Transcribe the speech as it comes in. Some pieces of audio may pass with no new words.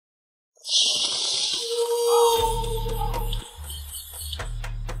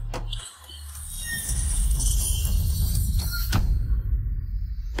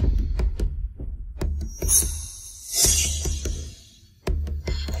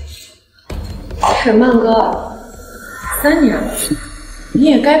沈曼哥，3年了，你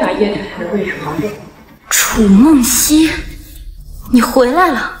也该把叶太太的位置还给我。楚梦溪，你回来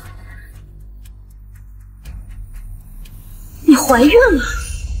了，你怀孕了。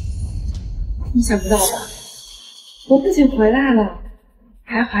你想不到吧？我不仅回来了，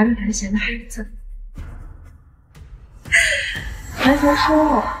还怀了南贤的孩子。南贤说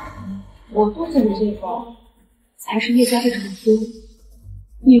了，我肚子里这个才是叶家的长孙，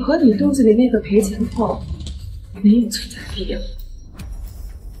你和你肚子里那个赔钱货没有存在必要。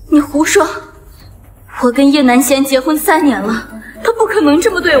你胡说！我跟叶南贤结婚3年了，他不可能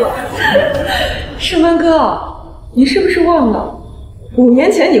这么对我。盛文哥，你是不是忘了5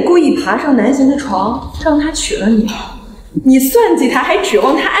年前你故意爬上南贤的床，让他娶了你？你算计他，还指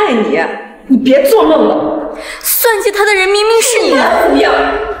望他爱你？你别做梦了！算计他的人明明是你。不要！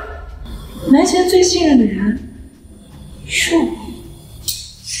南贤最信任的人是我。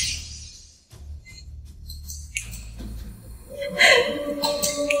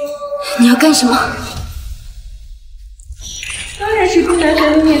你要干什么？当然是听南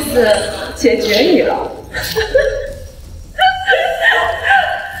贤的意思解决你了。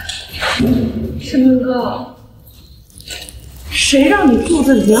申文哥，谁让你肚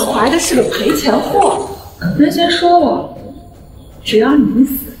子里面怀的是个赔钱货？南贤说了，只要你一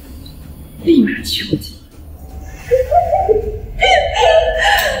死，立马娶回去。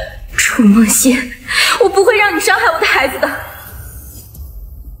楚梦溪，我不会让你伤害我的孩子的。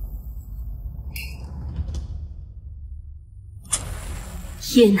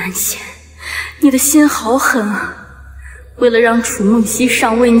叶南贤，你的心好狠啊！为了让楚梦溪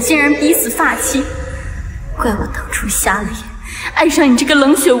上位，你竟然逼死发妻，怪我当初瞎了眼，爱上你这个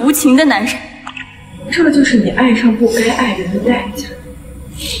冷血无情的男人。这就是你爱上不该爱人的代价。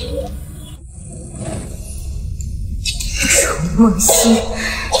楚梦溪，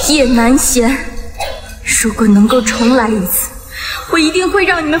叶南贤，如果能够重来一次，我一定会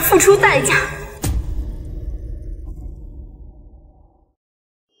让你们付出代价。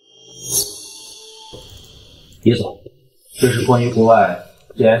叶总，这是关于国外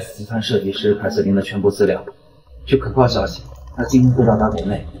GS 集团设计师凯瑟琳的全部资料。据可靠消息，他今天会到达国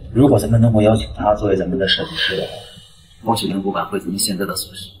内。如果咱们能够邀请他作为咱们的设计师的话，或许能够挽回咱们现在的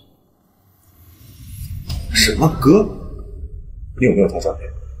损失。什么哥？你有没有他照片？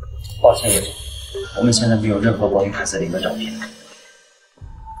抱歉，叶总，我们现在没有任何关于凯瑟琳的照片。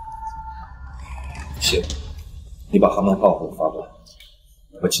行，你把航班号给我发过来，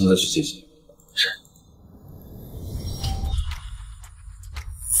我亲自去接机。是。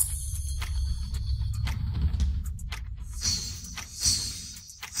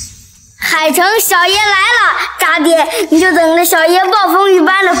海城小爷来了，渣爹，你就等着小爷暴风雨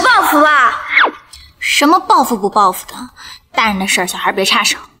般的报复吧。什么报复不报复的，大人的事儿小孩别插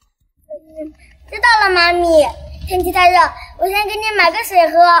手。知道了，妈咪。天气太热，我先给你买个水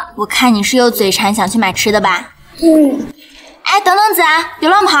喝。我看你是有嘴馋，想去买吃的吧？哎，等等子啊，别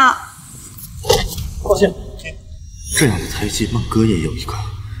乱跑。抱歉，这样的胎记，曼哥也有一个，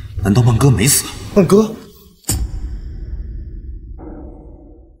难道曼哥没死？曼哥。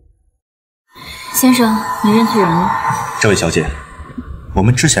先生，你认错人了。这位小姐，我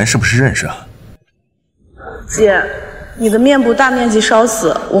们之前是不是认识啊？姐，你的面部大面积烧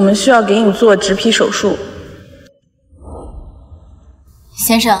死，我们需要给你做植皮手术。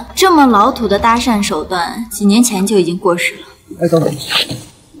先生，这么老土的搭讪手段，几年前就已经过时了。哎，等等，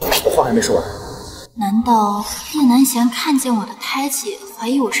我话还没说完。难道叶南贤看见我的胎记，怀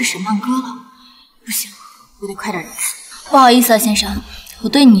疑我是沈曼哥了？不行，我得快点离开。不好意思啊，先生。我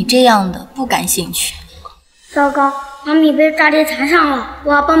对你这样的不感兴趣。糟糕，妈咪被渣爹缠上了，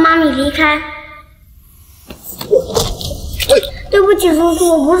我要帮妈咪离开。对不起，叔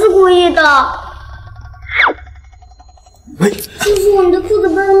叔，我不是故意的。喂，叔叔，你的裤子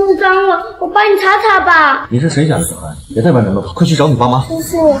被弄脏了，我帮你擦擦吧。你是谁家的小孩？别在外面乱跑，快去找你爸妈。叔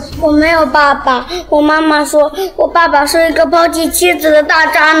叔，我没有爸爸，我妈妈说我爸爸是一个抛弃妻子的大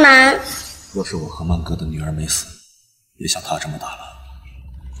渣男。若是我和曼哥的女儿没死，也像他这么大了。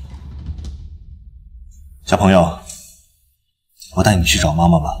小朋友，我带你去找妈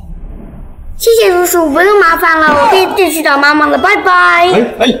妈吧。谢谢叔叔，不用麻烦了，我可以自己去找妈妈了，拜拜。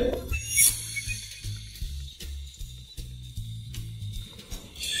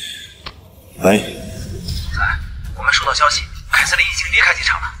喂，我们收到消息，凯瑟琳已经离开机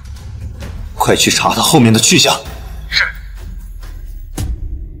场了。快去查他后面的去向。是。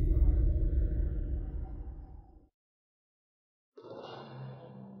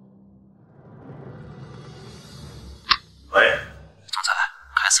喂，总裁，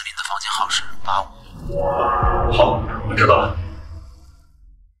凯瑟琳的房间号是85。好，我知道了。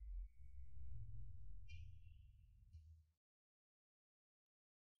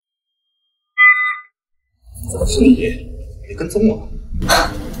怎么所以你跟踪我？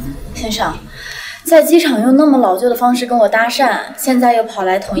先生，在机场用那么老旧的方式跟我搭讪，现在又跑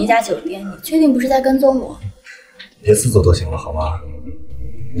来同一家酒店，你确定不是在跟踪我？别自作多情了好吗？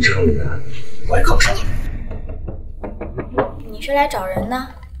你这种女人，我也看不上。你是来找人的？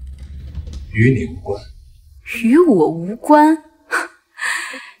与你无关。与我无关？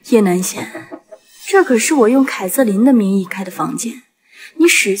叶南贤，这可是我用凯瑟琳的名义开的房间，你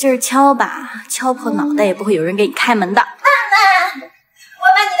使劲敲吧，敲破脑袋也不会有人给你开门的。妈妈，我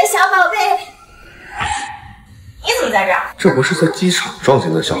把你的小宝贝。你怎么在这儿？这不是在机场撞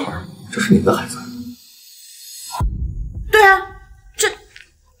见的小孩吗？这是你的孩子？对啊，这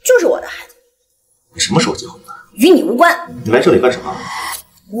就是我的孩子。你什么时候结婚的？与你无关。你来这里干什么？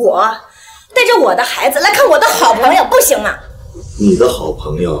我带着我的孩子来看我的好朋友，不行吗？你的好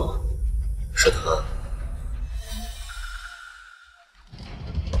朋友是他。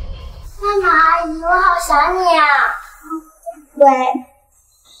妈妈，阿姨，我好想你啊！喂，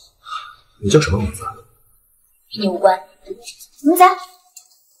你叫什么名字？与你无关。你在？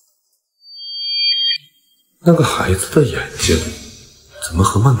那个孩子的眼睛怎么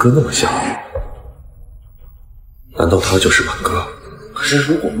和曼哥那么像？难道他就是曼哥？可是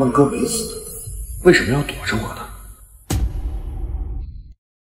如果曼哥没死，为什么要躲着我呢？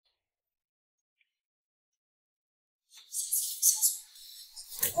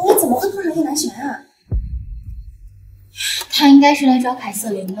你怎么会碰上叶南璇啊？他应该是来找凯瑟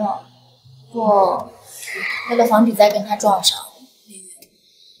琳的，不过为了防止再跟他撞上，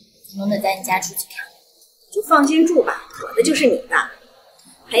只能等在你家住几天。就放心住吧，我的就是你的。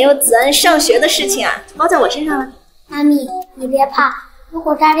还有子恩上学的事情啊，包在我身上了。妈咪，你别怕，如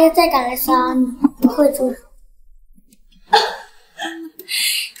果大爹再敢来骚扰你，我会住手。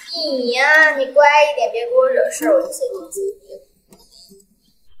你呀，你乖一点，别给我惹事儿，我就随你自己。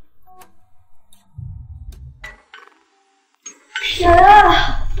谁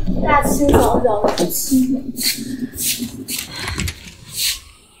啊？大清早扰了亲人。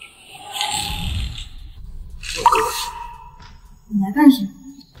你来干什么？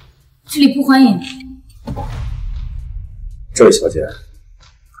这里不欢迎你。这位小姐，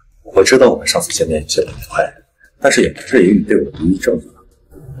我知道我们上次见面有些不快，但是也不至于你对我不予正法。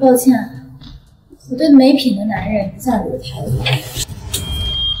抱歉，我对没品的男人一向有态度。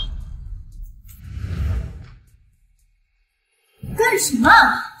干什么？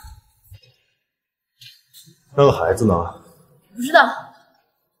那个孩子呢？不知道。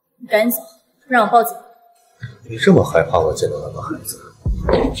你赶紧走，让我报警。你这么害怕我见到那个孩子，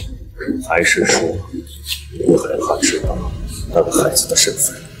还是说你害怕知道那个孩子的身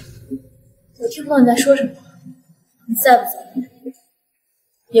份？我听不懂你在说什么。你在不在？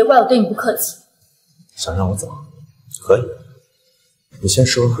别怪我对你不客气。想让我走？可以。你先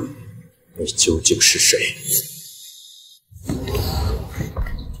说，你究竟是谁？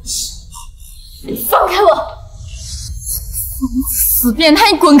放开我！死变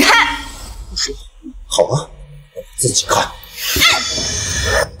态，你滚开！不说。好啊，我自己看。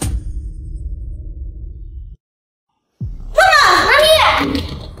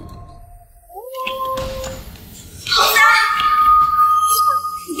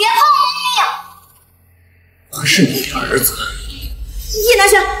你别碰他是你儿子。叶南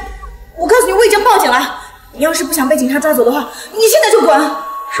璇，我告诉你，我已经报警了。你要是不想被警察抓走的话，你现在就滚。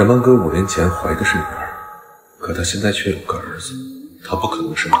沈曼哥5年前怀的是女儿，可他现在却有个儿子，他不可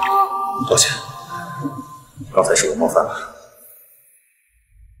能是你。抱歉，刚才是我冒犯了。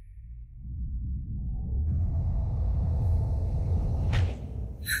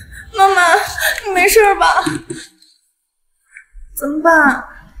妈妈，你没事吧？怎么办？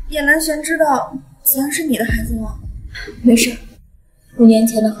叶南璇知道子安是你的孩子吗？没事。5年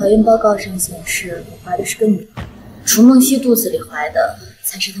前的怀孕报告上显示，我怀的是个女儿，楚梦溪肚子里怀的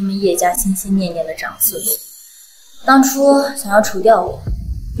才是他们叶家心心念念的长孙。当初想要除掉我，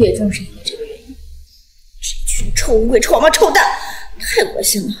不也正是因为这个原因？这群臭乌龟、臭王八、臭蛋，太恶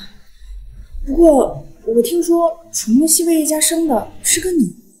心了。不过我听说楚梦溪为叶家生的是个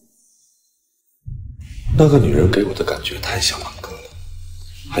女。那个女人给我的感觉太像曼哥了，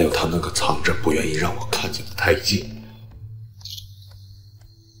还有她那个藏着不愿意让我看见的胎记。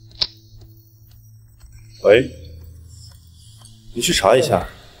喂，你去查一下，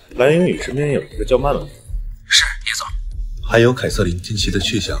蓝盈宇身边有一个叫曼曼的。是，叶总。还有凯瑟琳近期的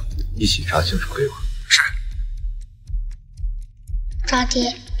去向，一起查清楚给我。是。大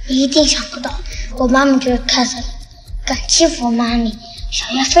爹，你一定想不到，我妈咪就是凯瑟琳，敢欺负我妈咪，小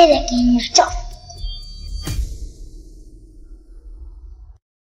叶非得给你们照顾。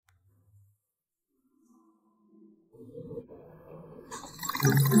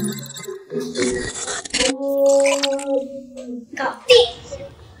搞定！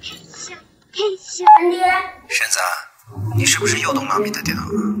干爹，婶子，你是不是又动妈咪的电脑了？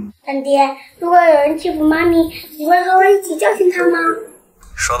干爹，如果有人欺负妈咪，你会和我一起教训他吗？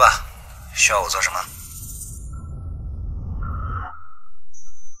说吧，需要我做什么？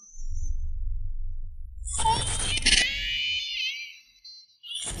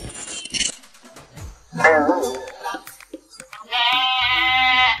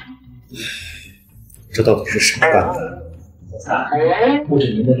这到底是谁干的？总裁，不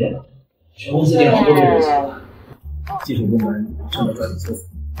止您的电脑，全公司电脑都被入侵了，技术部门正在抓紧搜索。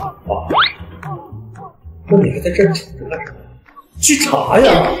那你还在这儿杵着干什么？去查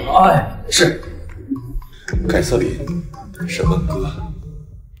呀！哎，是。凯瑟琳，沈文哥，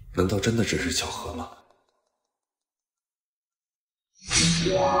难道真的只是巧合吗？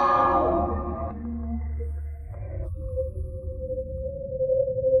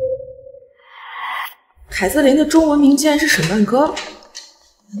凯瑟琳的中文名竟然是沈万哥，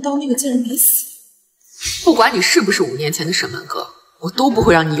难道那个贱人没死？不管你是不是5年前的沈万哥，我都不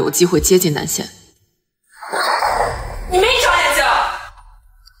会让你有机会接近南县。你没长眼睛！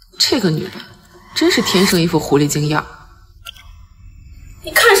这个女人真是天生一副狐狸精样。你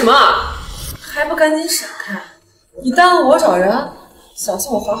看什么？还不赶紧闪开！你耽误我找人，小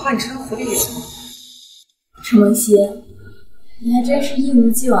心我划划你身上狐狸脸！陈文熙，你还真是一如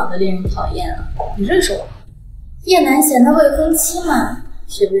既往的令人讨厌啊！你认识我？叶南贤的未婚妻嘛，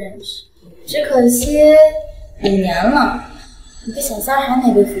谁不认识？只可惜5年了，你个小三还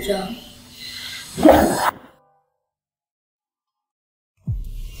没被扶正。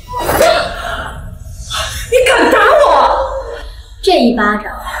你敢打我！这一巴掌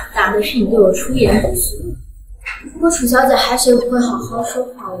打的是你对我出言不逊。如果楚小姐还学不会好好说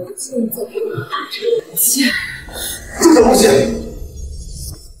话，我就建议再给你一巴掌。姐，这个东西，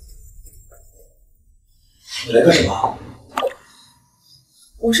你来干什么？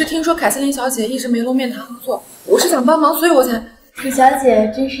我是听说凯瑟琳小姐一直没露面谈合作，我是想帮忙，所以我才……楚小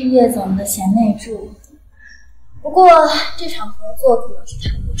姐真是叶总的贤内助，不过这场合作可能是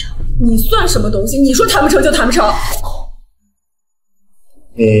谈不成。你算什么东西？你说谈不成就谈不成？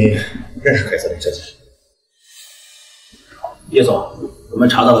你认识凯瑟琳小姐？叶总，我们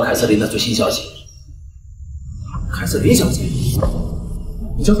查到了凯瑟琳的最新消息。凯瑟琳小姐，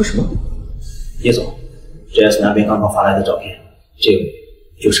你叫她什么？叶总 ，GS 那边刚刚发来的照片，这位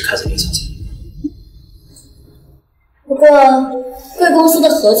就是凯瑟琳小姐。不过贵公司的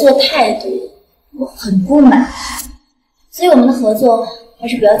合作态度我很不满，所以我们的合作还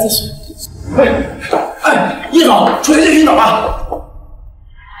是不要继续了。哎，叶总，出现这晕倒了。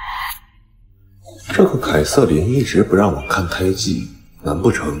这个凯瑟琳一直不让我看胎记，难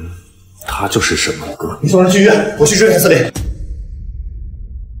不成她就是沈文哥？你送人去医院，我去追凯瑟琳。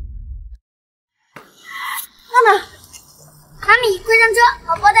妈咪，快上车，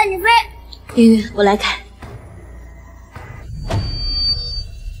宝宝带你飞。云云，我来开。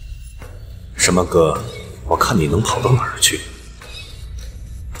沈文哥，我看你能跑到哪儿去？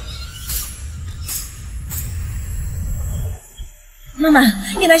妈妈，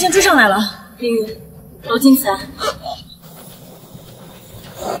叶南先追上来了。云云，楼进此案。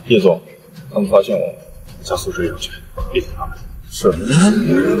叶总，他们发现我，加速追上去，逼死他们。是。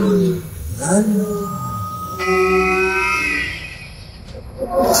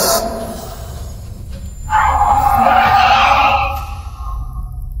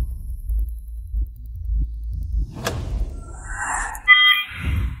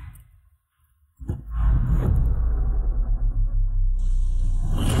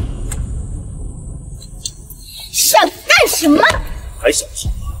想干什么？还想什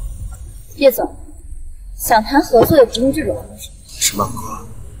么？叶总，想谈合作也不用这种方式。沈曼哥，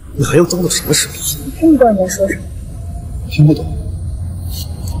你还要装到什么时候？听不懂你在说什么。听不懂。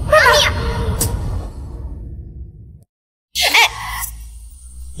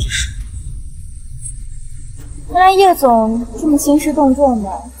原来叶总这么兴师动众的，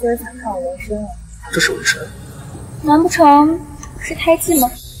就是想看我纹身了。这是纹身？难不成是胎记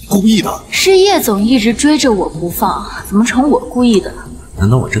吗？故意的？是叶总一直追着我不放，怎么成我故意的了？难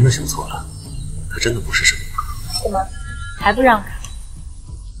道我真的想错了？他真的不是沈文哥？是吗？还不让开？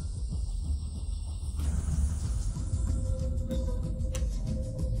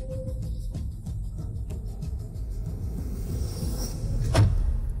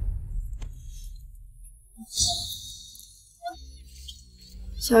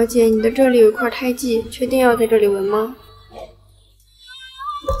小姐，你的这里有一块胎记，确定要在这里纹吗？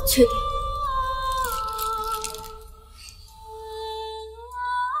确定。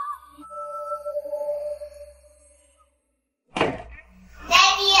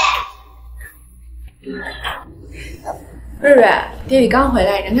瑞瑞，爹地刚回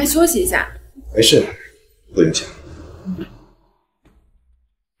来，让他休息一下。没事，不影响。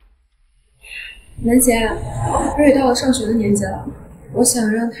南姐，瑞瑞到了上学的年纪了，我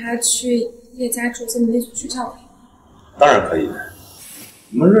想让他去叶家住进那所学校里。当然可以。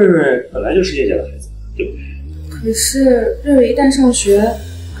我们瑞瑞本来就是叶家的孩子，对不对？可是瑞瑞一旦上学，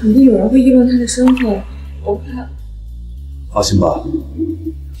肯定有人会议论他的身份，我怕。放心吧，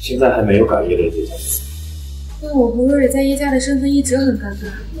现在还没有改叶的叶家的事。但我和瑞瑞在叶家的身份一直很尴尬。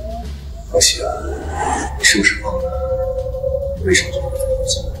放心啊，你是不是忘了为什么这么在放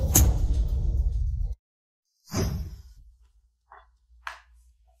心？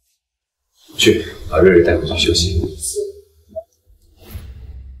去把瑞瑞带回去休息。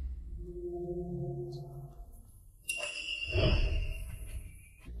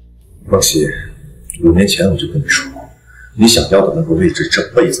梦溪，5年前我就跟你说过，你想要的那个位置这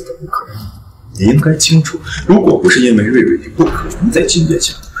辈子都不可能。你应该清楚，如果不是因为瑞瑞，你不可能再进叶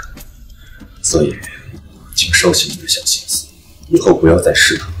家。所以，请收起你的小心思，以后不要再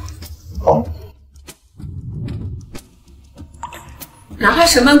试探我，好吗？哪怕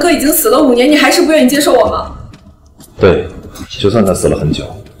沈曼哥已经死了5年，你还是不愿意接受我吗？对，就算他死了很久，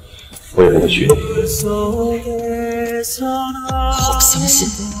我也不会娶你。我不相信，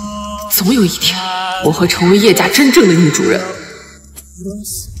总有一天我会成为叶家真正的女主人。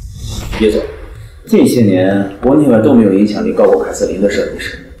叶总，这些年国内外都没有影响力高过凯瑟琳的设计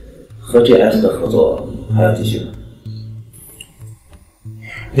师，和 GS 的合作还要继续吗？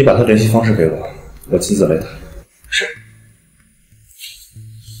你把他联系方式给我，我亲自来谈。是。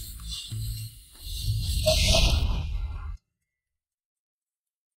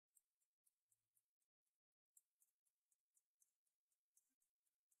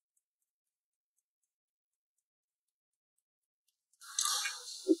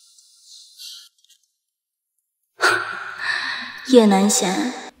叶南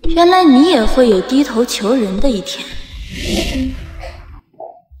贤，原来你也会有低头求人的一天。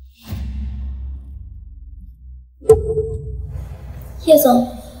叶总。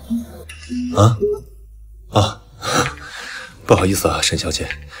不好意思啊，沈小姐，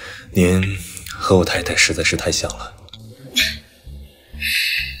您和我太太实在是太像了。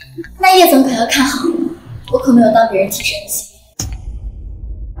那叶总可要看好，我可没有当别人替身子。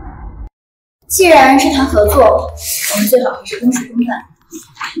既然是谈合作，我们最好还是公事公办。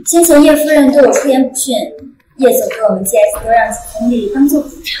先前叶夫人对我出言不逊，叶总给我们 GS 多让几分利当做补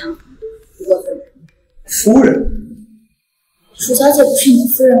偿，不过分。夫人？楚小姐不是你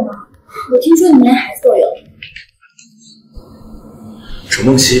的夫人吗？我听说你们连孩子都有。楚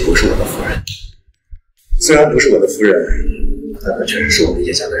梦溪不是我的夫人，虽然不是我的夫人，但她确实是我们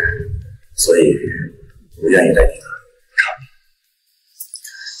叶家的人，所以我愿意带你的。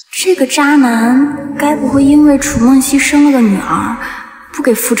这个渣男该不会因为楚梦溪生了个女儿不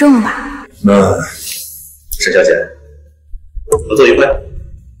给扶正吧？那沈小姐，合作愉快。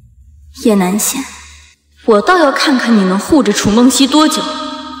叶南贤，我倒要看看你能护着楚梦溪多久。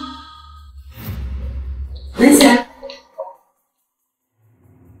南贤，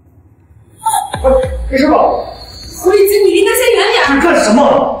没事吧？狐狸精，你离南贤远点！你干什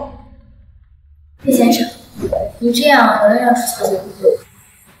么？叶先生，你这样可能让楚小姐误会。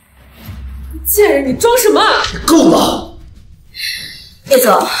贱人，你装什么啊？够了！叶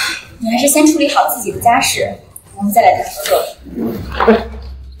总，你还是先处理好自己的家事，我们再来谈合作。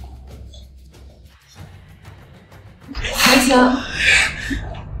南贤，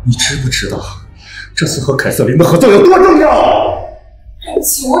你知不知道这次和凯瑟琳的合作有多重要？对不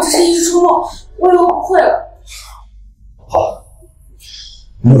起，我只是一时冲动，我以后不会了。好，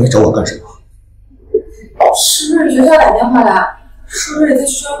你又来找我干什么？是瑞学校打电话来，说瑞在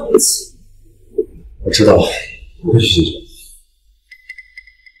学校有危机。我知道了，我会去解决。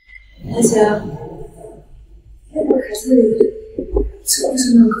南贤，要不凯瑟琳这个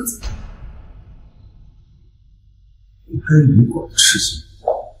是能哥怎么？不该你管的事情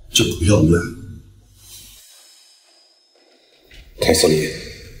就不要问。凯瑟琳，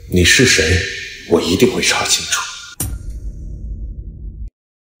你是谁？我一定会查清楚。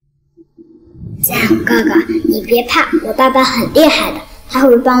家豪哥哥，你别怕，我爸爸很厉害的，他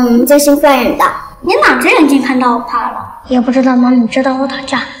会帮我们教训坏人的。你哪只眼睛看到我怕了？也不知道妈咪知道我打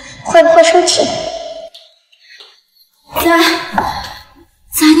架会不会生气。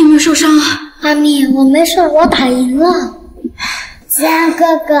咱你有没有受伤啊？妈咪，我没事，我打赢了。子安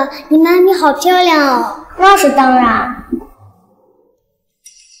哥哥，你妈咪好漂亮哦。那是当然。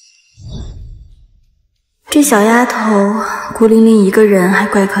这小丫头孤零零一个人，还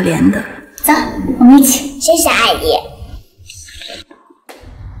怪可怜的。走，我们一起。谢谢阿姨。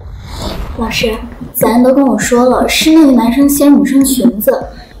老师，子安都跟我说了，是那个男生掀女生裙子，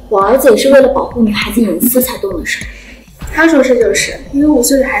我儿子也是为了保护女孩子隐私才动的手。他说是就是，一个5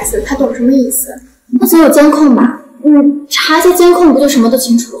岁的孩子，他懂什么意思？那总有监控吧？查一下监控，不就什么都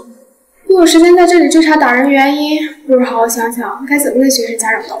清楚了？不有时间在这里追查打人原因，不如好好想想该怎么给学生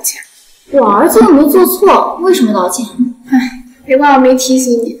家长道歉。我儿子又没做错，为什么道歉？唉，别怪我没提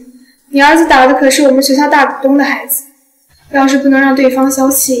醒你，你儿子打的可是我们学校大股东的孩子，要是不能让对方消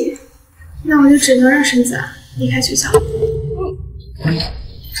气，那我就只能让沈子安离开学校。爸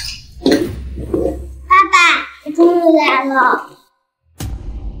爸，我终于来了。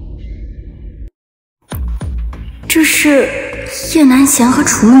这是叶南贤和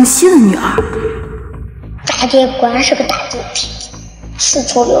楚梦溪的女儿。大爹果然是个大猪蹄子，处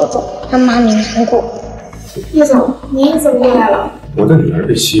处留种，让妈咪难过。叶总，您怎么过来了？我的女儿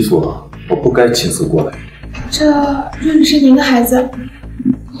被欺负了，我不该亲自过来。这瑞瑞是您的孩子，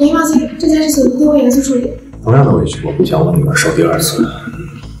您放心，这件事情一定会严肃处理。同样的委屈我不想我女儿受第2次。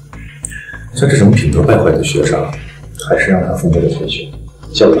像这种品德败坏的学生，还是让他父母有回去，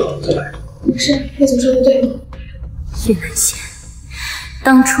教育好再来。是，叶总说的对。叶南贤，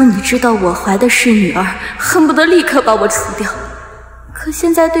当初你知道我怀的是女儿，恨不得立刻把我除掉，可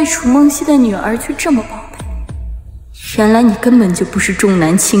现在对楚梦溪的女儿却这么宝贝。原来你根本就不是重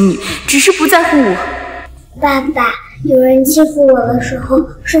男轻女，只是不在乎我。爸爸，有人欺负我的时候，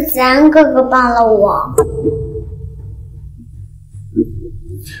是子安哥哥帮了我。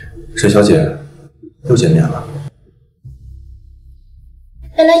沈小姐，又见面了。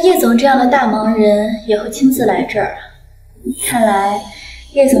原来叶总这样的大忙人也会亲自来这儿，看来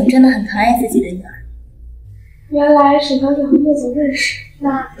叶总真的很疼爱自己的女儿。原来沈小姐和叶总认识，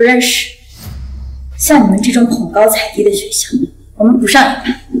那不认识。像你们这种捧高踩低的学校，我们不上一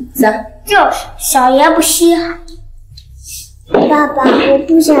盘。3就是小爷不稀罕。爸爸，我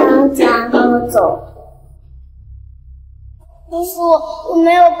不想让子安哥哥走。叔叔，我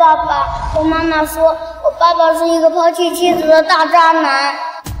没有爸爸。我妈妈说我爸爸是一个抛弃妻子的大渣男。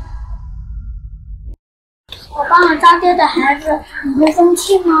我帮了渣爹的孩子，你会生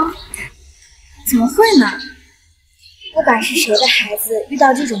气吗？怎么会呢？不管是谁的孩子，遇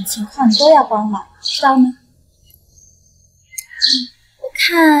到这种情况你都要帮忙，知道吗？我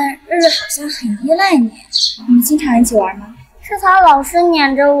看日日好像很依赖你，你们经常一起玩吗？是他老是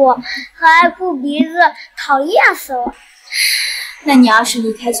黏着我，还爱哭鼻子，讨厌死了。那你要是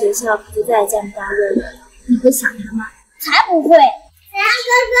离开学校，可就再也见不到瑞瑞了，你会想他吗？才不会！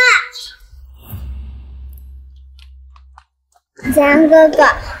子安哥哥，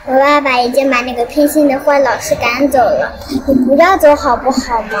我爸爸已经把那个偏心的坏老师赶走了，你不要走好不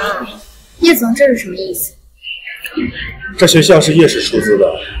好嘛？叶总，这是什么意思？这学校是叶氏出资的，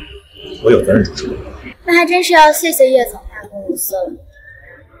我有责任主持。那还真是要谢谢叶总大公无私了。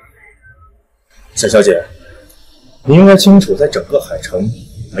沈小姐，你应该清楚，在整个海城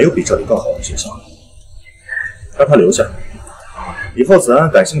没有比这里更好的学校了。让他留下，以后子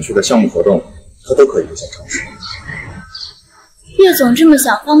安感兴趣的项目活动，他都可以留下尝试。叶总这么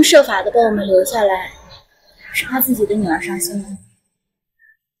想方设法的把我们留下来，是怕自己的女儿伤心吗？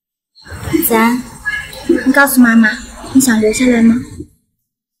子安，你告诉妈妈，你想留下来吗？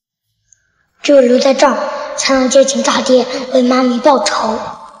只有留在这儿，才能接近大爹，为妈咪报仇。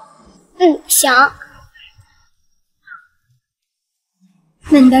想。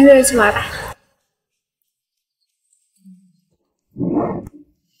那你跟瑞瑞去玩吧。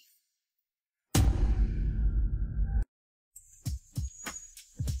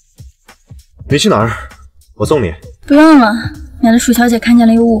你去哪儿？我送你。不用了，免得楚小姐看见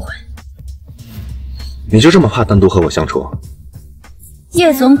了又误会。你就这么怕单独和我相处？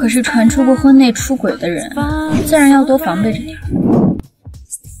叶总可是传出过婚内出轨的人，自然要多防备着点。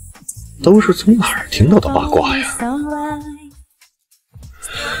都是从哪儿听到的八卦呀？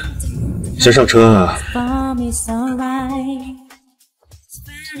先上车啊！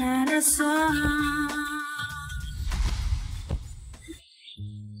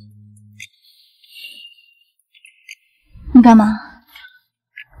你干嘛？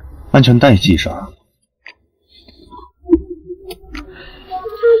安全带系上。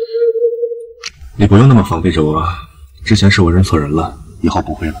你不用那么防备着我，之前是我认错人了，以后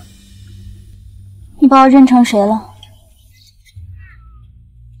不会了。你把我认成谁了？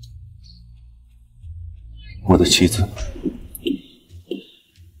我的妻子。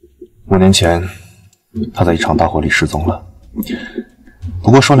5年前，她在一场大火里失踪了。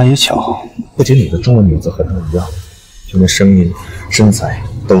不过说来也巧，不仅你的中文名字和她一样，就连声音、身材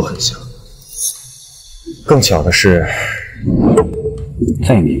都很像。更巧的是，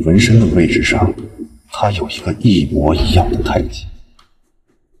在你纹身的位置上，她有一个一模一样的胎记。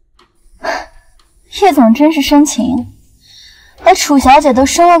叶总真是深情，而楚小姐都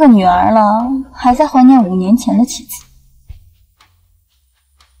生了个女儿了，还在怀念5年前的妻子。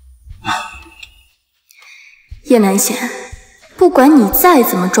叶南贤，不管你再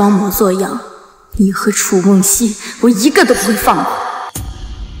怎么装模作样，你和楚梦溪，我一个都不会放过。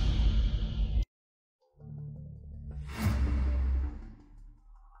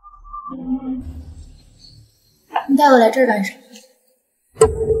你带我来这儿干什么？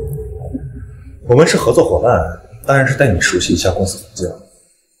我们是合作伙伴，当然是带你熟悉一下公司环境。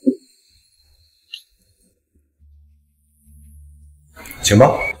请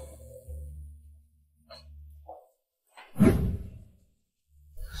吧。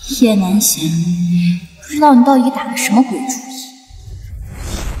叶南贤，不知道你到底打了什么鬼主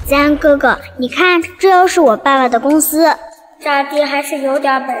意？子安哥哥，你看，这又是我爸爸的公司。大爹还是有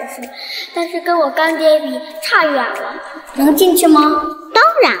点本事，但是跟我干爹比差远了。能进去吗？当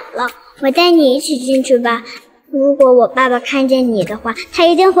然了，我带你一起进去吧。如果我爸爸看见你的话，他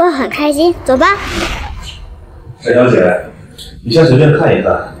一定会很开心。走吧。沈小姐，你先随便看一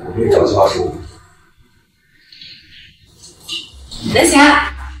看，我给你找计划书。南贤，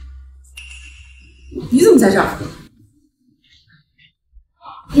你怎么在这儿？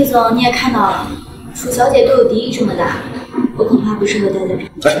叶总，你也看到了，楚小姐对我敌意这么大，我恐怕不适合待在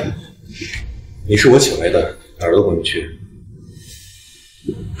这。哎，你是我请来的，哪儿都不能去。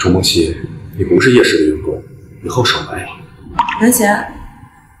楚梦溪，你不是叶氏的员工，以后少来啊。南贤，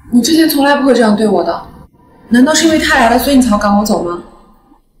你之前从来不会这样对我的，难道是因为他来了，所以你才要赶我走吗？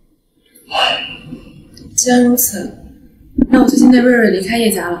既然如此，那我就先带瑞瑞离开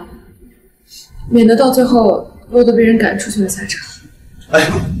叶家了，免得到最后落得被人赶出去的下场。哎，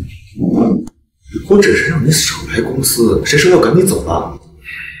我只是让你少来公司，谁说要赶你走了？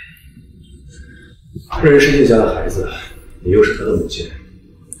瑞瑞是叶家的孩子，你又是他的母亲，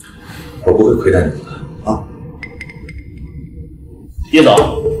我不会亏待你们的啊。叶总，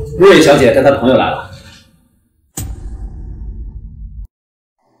瑞瑞小姐带她朋友来了。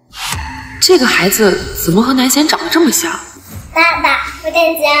这个孩子怎么和南贤长得这么像？爸爸，我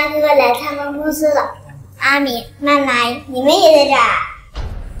带子安哥哥来参观公司了。阿米、娜娜阿姨，你们也在这儿？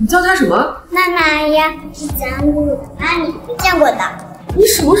你叫他什么？娜娜阿姨是子安哥哥的妈咪，我见过的。你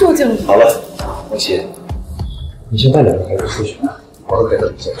什么时候见过？好了，梦溪，你先带2个孩子出去，我和孩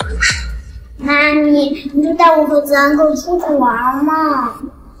子做点事。妈咪，你就带我和子安哥哥出去玩嘛。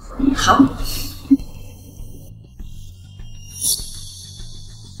好。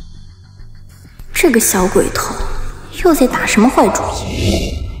这个小鬼头又在打什么坏主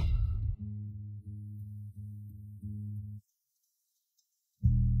意？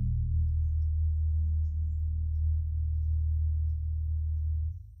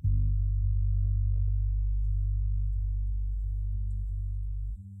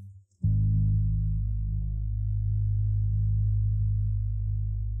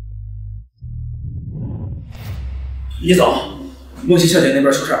李总，梦溪小姐那边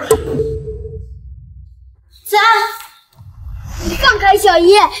出事了。子安，你放开小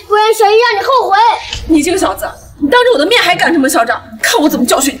姨，不然小姨让你后悔。你这个小子，你当着我的面还敢这么嚣张，看我怎么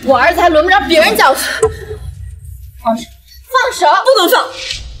教训你！我儿子还轮不着别人教训。放手！放手！不能放！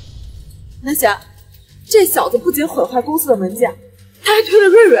南贤，这小子不仅毁坏公司的文件，他还推了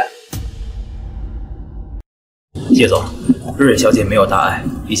瑞瑞。叶总，瑞瑞小姐没有大碍，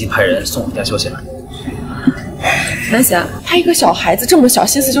已经派人送回家休息了。南贤，他一个小孩子这么小，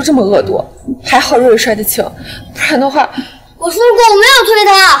心思就这么恶毒，还好瑞瑞摔得轻，不然的话，我说过我没有推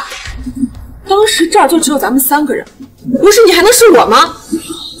他。当时这儿就只有咱们3个人，不是你还能是我吗？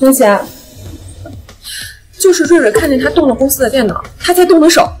南贤，就是瑞瑞看见他动了公司的电脑，他才动的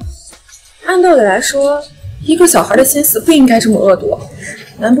手。按道理来说，一个小孩的心思不应该这么恶毒，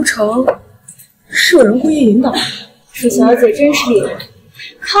难不成是有人故意引导？楚小姐真是厉害，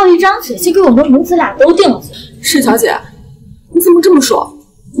靠一张嘴就给我们母子俩都定了罪。沈小姐，你怎么这么说？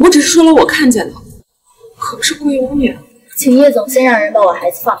我只是说了我看见的，可不是故意污蔑。请叶总先让人把我孩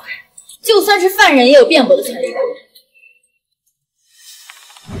子放开，就算是犯人也有辩驳的权利吧。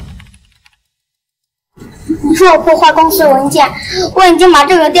你说我破坏公司文件，我已经把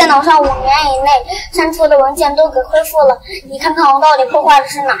这个电脑上5年以内删除的文件都给恢复了，你看看我到底破坏的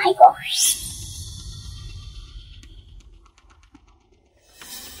是哪一个？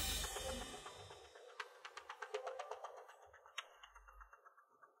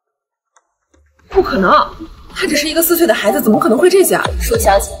不可能，他只是一个4岁的孩子，怎么可能会这些啊？楚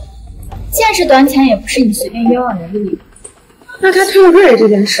小姐，见识短浅也不是你随便冤枉人的理由。那他推了瑞瑞这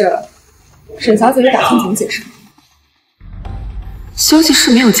件事，沈小姐又打算怎么解释？休息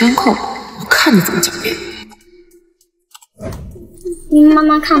室没有监控，我看你怎么狡辩。你慢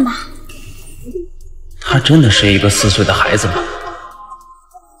慢看吧。他真的是一个4岁的孩子吗？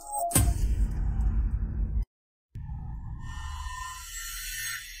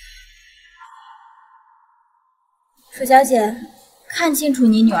楚小姐，看清楚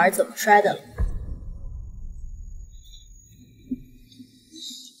你女儿怎么摔的了。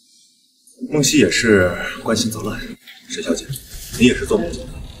梦溪也是关心则乱，沈小姐，你也是做梦做的，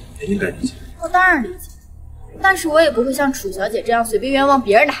也应该理解。我当然理解，但是我也不会像楚小姐这样随便冤枉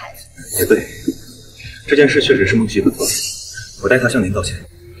别人的孩子。也对，这件事确实是梦溪的错，我代她向您道歉。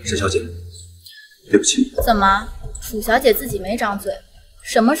沈小姐，对不起。怎么，楚小姐自己没张嘴，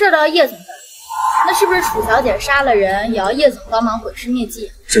什么事都要叶总干？那是不是楚小姐杀了人，也要叶总帮忙毁尸灭迹？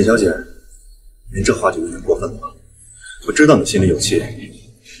沈小姐，您这话就有点过分了吧？我知道你心里有气，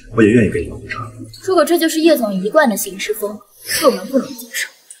我也愿意给你们补偿。如果这就是叶总一贯的行事风格，是我们不能接受。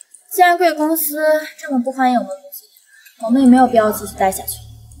既然贵公司这么不欢迎我们公司，我们也没有必要继续待下去。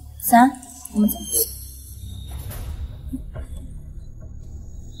3，我们走。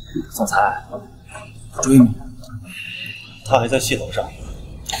总裁，追你，他还在戏楼上，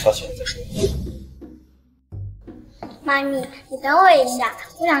稍起来再说。妈咪，你等我一下，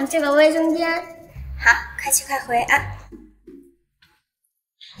我想去个卫生间。好，快去快回啊！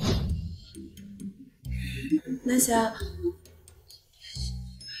南霞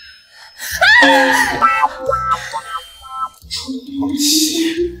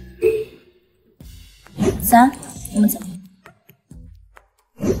，3，我们走。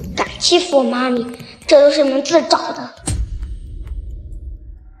敢欺负我妈咪，这都是你们自找的。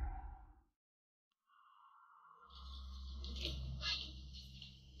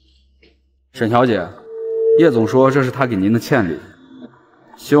沈小姐，叶总说这是他给您的歉礼，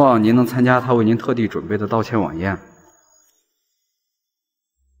希望您能参加他为您特地准备的道歉晚宴。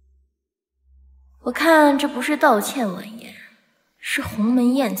我看这不是道歉晚宴，是鸿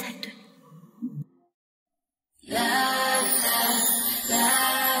门宴才对。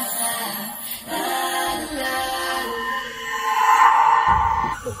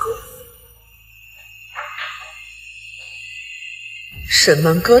沈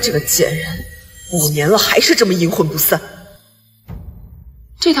门哥这个贱人，5年了还是这么阴魂不散。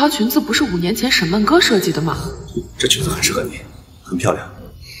这条裙子不是5年前沈门哥设计的吗？这裙子很适合你，很漂亮。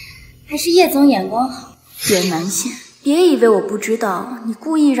还是叶总眼光好。袁南县，别以为我不知道，你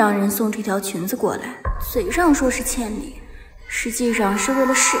故意让人送这条裙子过来，嘴上说是歉礼，实际上是为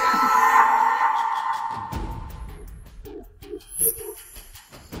了试探你。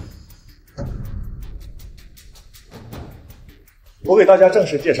我给大家正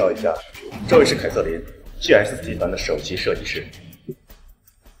式介绍一下，这位是凯瑟琳 ，GS 集团的首席设计师。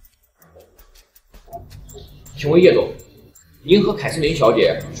请问叶总，您和凯瑟琳小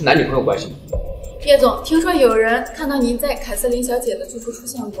姐是男女朋友关系吗？叶总，听说有人看到您在凯瑟琳小姐的住处出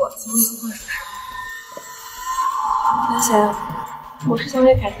现过，请问情况是什么？南贤，我是想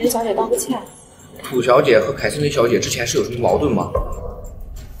给凯瑟琳小姐道个歉。楚小姐和凯瑟琳小姐之前是有什么矛盾吗？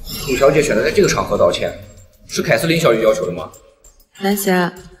楚小姐选择在这个场合道歉，是凯瑟琳小姐要求的吗？南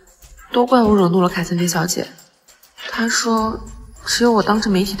贤，都怪我惹怒了凯瑟琳小姐。她说，只有我当着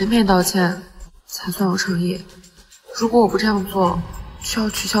媒体的面道歉，才算有诚意。如果我不这样做，就要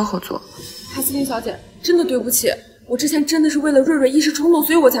取消合作。凯瑟琳小姐，真的对不起，我之前真的是为了瑞瑞一时冲动，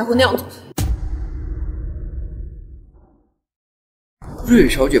所以我才会那样做。瑞瑞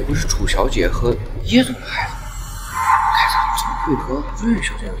小姐不是楚小姐和叶总的孩子吗？凯瑟琳怎么会和瑞瑞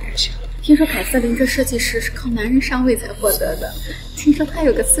小姐有联系？听说凯瑟琳这设计师是靠男人上位才获得的，听说她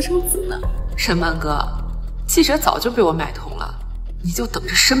有个私生子呢。沈曼哥，记者早就被我买通了，你就等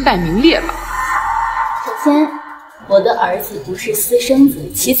着身败名裂吧。首先，我的儿子不是私生子；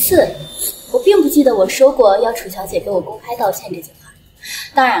其次，我并不记得我说过要楚小姐给我公开道歉这句话。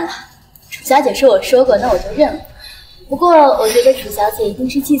当然了，楚小姐说我说过，那我就认了。不过，我觉得楚小姐一定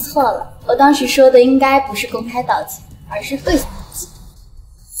是记错了，我当时说的应该不是公开道歉，而是跪下道歉。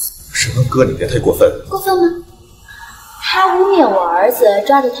沈文哥，你别太过分。过分吗？他污蔑我儿子，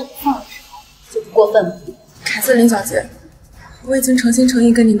抓着他不放的时候，就不过分吗？凯瑟琳小姐，我已经诚心诚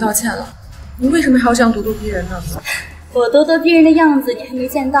意跟您道歉了，你为什么还要这样咄咄逼人呢？我咄咄逼人的样子你还没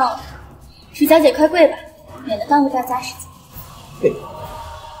见到呢。楚小姐，快跪吧，免得耽误大家时间。对。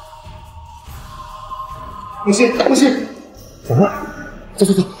木心，木心，怎么了？走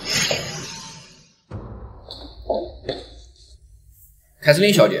走走。凯瑟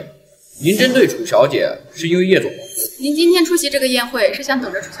琳小姐，您针对楚小姐是因为叶总吗？您今天出席这个宴会是想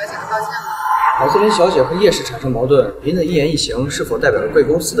等着楚小姐的道歉吗？凯瑟琳小姐和叶氏产生矛盾，您的一言一行是否代表着贵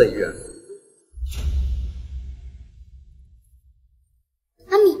公司的意愿？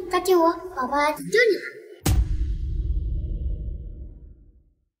妈咪，抓紧我，宝宝来拯救你了。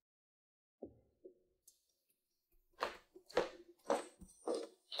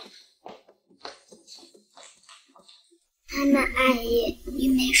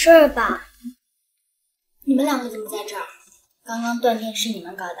事吧？你们两个怎么在这儿？刚刚断电是你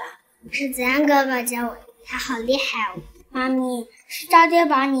们搞的？是子安哥哥教我的，他好厉害哦。妈咪，是招爹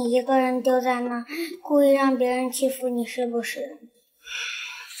把你一个人丢在那，故意让别人欺负你是不是？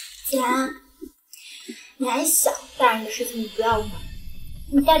子安，你还小，大人的事情你不要管。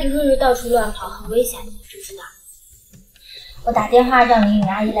你带着瑞瑞到处乱跑很危险，你知不知道？我打电话让林允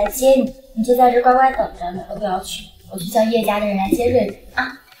阿姨来接你，你就在这乖乖等着，哪都不要去。我去叫叶家的人来接瑞瑞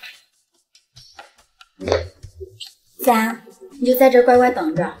啊。子安，你就在这乖乖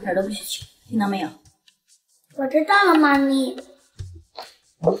等着，哪儿都不许去，听到没有？我知道了，妈咪。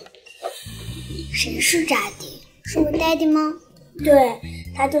谁是渣爹？是我爹地吗？对，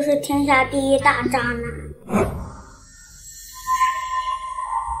他就是天下第一大渣男。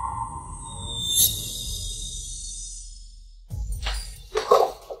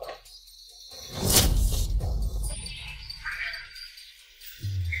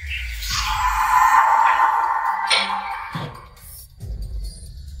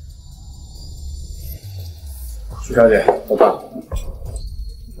徐小姐，我爸。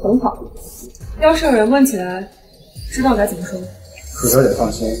很好，要是有人问起来，知道该怎么说。楚小姐放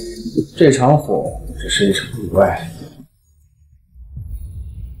心，这场火只是一场意外。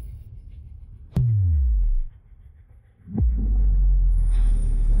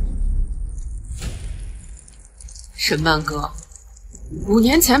沈曼哥，5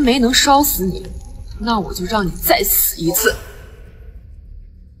年前没能烧死你，那我就让你再死一次。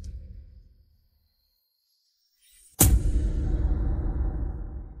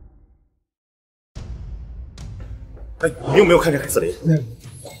哎，你有没有看见凯瑟琳？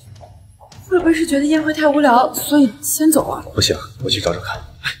会不会是觉得宴会太无聊，所以先走啊？不行，我去找找看。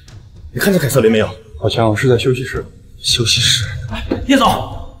哎，你看见凯瑟琳没有？好像是在休息室。休息室。哎，叶总，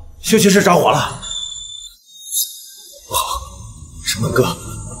休息室着火了。不好，是文哥。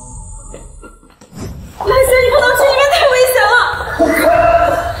快些，你跑到去里面，太危险了！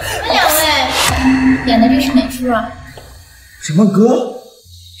你们两位演的这是哪出啊？沈文哥，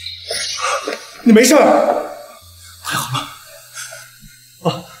你没事儿？太好了。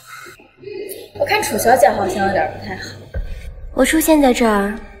啊，我看楚小姐好像有点不太好。我出现在这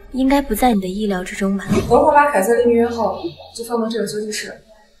儿，应该不在你的意料之中吧？等会儿把凯瑟琳预约好，就放到这个休息室，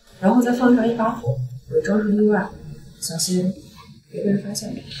然后再放上一把火，伪装成意外，小心别被人发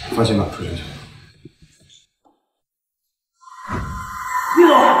现。放心吧，楚小姐。叶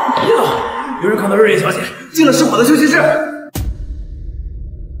总，有人看到瑞叶小姐进了失火的休息室。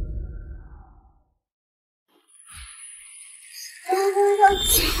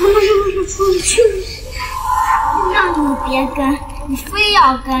让你别跟，你非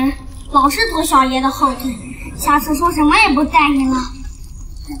要跟，老是拖小爷的后腿，下次说什么也不带你了。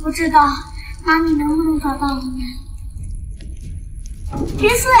也不知道妈咪能不能找到我们。别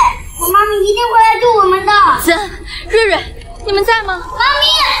睡，我妈咪一定会来救我们的。子安、瑞瑞，你们在吗？妈咪，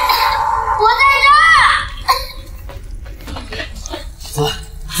我在这儿。走了，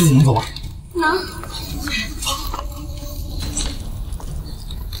自己能走吗？能。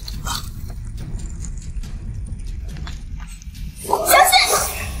小心，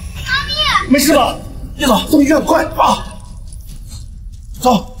妈咪！没事吧？叶总，送医院，快啊！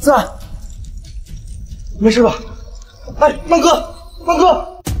走，自然。没事吧？哎，曼哥，曼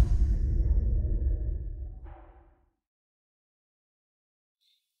哥。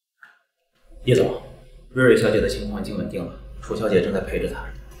叶总，瑞瑞小姐的情况已经稳定了，楚小姐正在陪着她。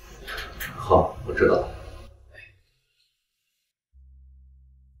好，我知道了。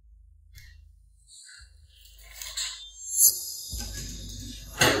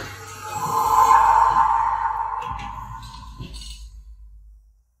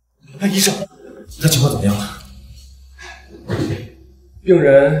哎，医生，他情况怎么样了？病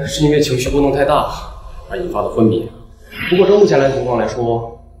人是因为情绪波动太大而引发的昏迷，不过从目前情况来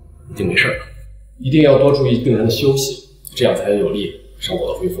说，已经没事了。一定要多注意病人的休息，这样才有利伤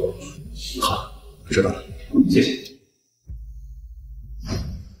口的恢复。好，知道了，谢谢。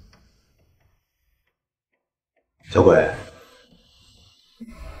小鬼，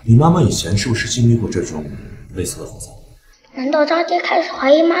你妈妈以前是不是经历过这种类似的火灾？难道渣爹开始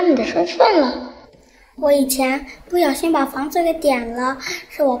怀疑妈咪的身份了？我以前不小心把房子给点了，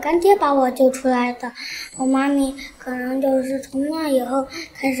是我干爹把我救出来的。我妈咪可能就是从那以后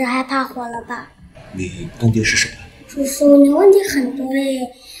开始害怕火了吧。你干爹是谁？叔叔，你问题很多耶！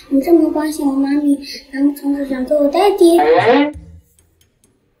你这么关心我妈咪，难不成是想做我爹地？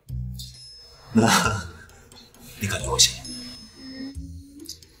那你感觉我行？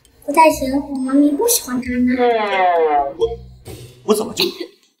不太行，我妈咪不喜欢渣男。我怎么就？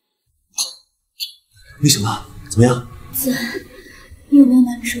你行了？怎么样？子，你有没有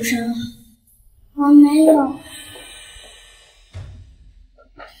哪里受伤啊？我没有。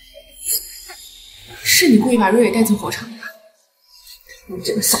是你故意把瑞瑞带进火场的吧？你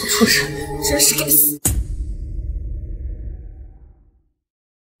这个小畜生，真是该死！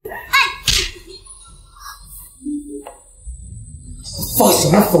发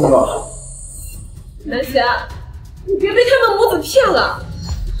什么疯啊！南霞，你别被他们母子骗了，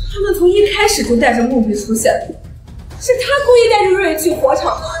他们从一开始就带着目的出现，是他故意带着瑞瑞去火场，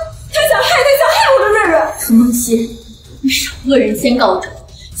他想害我的瑞瑞。楚梦溪，你少恶人先告状，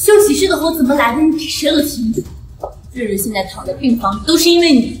休息室的火怎么来的？你比谁都清楚。瑞瑞现在躺在病房里，都是因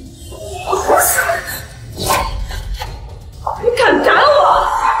为你。你敢打我！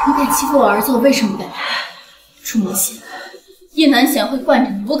你敢欺负我儿子，我为什么敢打？楚梦溪，叶南贤会惯着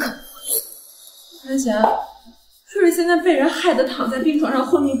你，我可不会。南贤，瑞瑞现在被人害得躺在病床上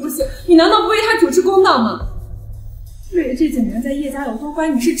昏迷不醒，你难道不为他主持公道吗？瑞瑞这几年在叶家有多乖，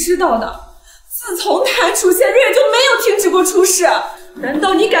你是知道的。自从他出现，瑞瑞就没有停止过出事。难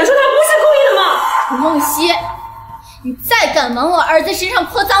道你敢说他不是故意的吗？楚梦溪，你再敢往我儿子身上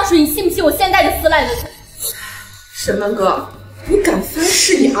泼脏水，你信不信我现在就撕烂你的腿？沈门哥，你敢发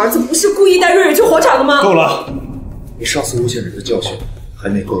誓你儿子不是故意带瑞瑞去火场的吗？够了，你上次诬陷人的教训还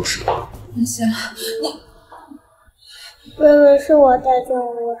没够是吧？南贤，瑞瑞是我带进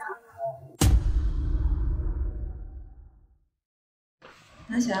火场的。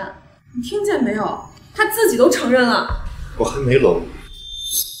南贤，你听见没有？他自己都承认了。我还没搂。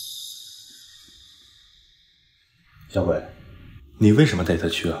小鬼，你为什么带他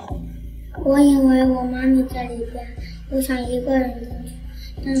去啊？我以为我妈咪在里边，我想一个人进去，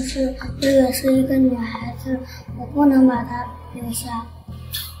但是瑞瑞是一个女孩子，我不能把她留下。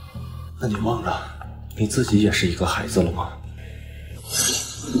那你忘了你自己也是一个孩子了吗？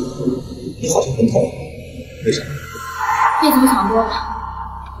你好像很痛，为什么？叶总想多了，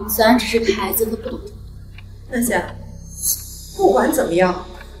我虽然只是个孩子，他不懂。南贤，不管怎么样，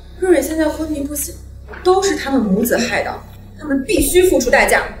瑞瑞现在昏迷不醒，都是他们母子害的，他们必须付出代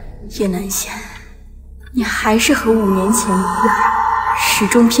价。叶南贤，你还是和5年前一样，始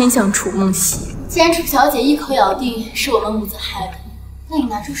终偏向楚梦溪。既然楚小姐一口咬定是我们母子害的，那你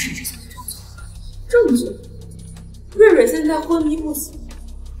拿出实质性的证据。证据？瑞瑞现在昏迷不醒，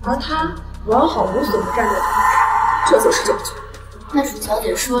而他完好无损的站在他，这就是证据。那楚小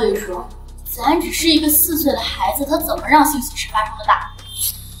姐说一说，咱只是一个4岁的孩子，她怎么让休息室发生了大？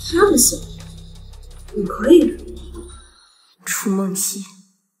他不行，你可以。楚梦溪，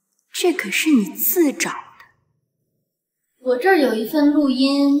这可是你自找的。我这儿有一份录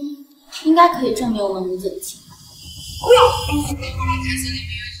音，应该可以证明我们母子的情况。不要！凯瑟琳病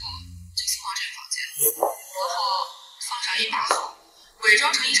危后，就请王晨房间，然后放上一把火，伪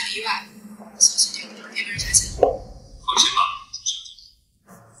装成一场意外，小心点，别被人发现。放心吧，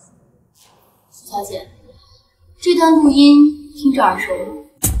楚小姐，这段录音听着耳熟吗？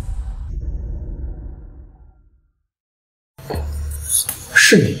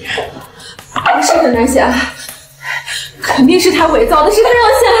是你？不是的，南贤，肯定是他伪造的，是他要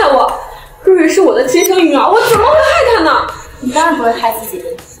陷害我。瑞瑞是我的亲生女儿，我怎么会害她呢？你当然不会害自己的，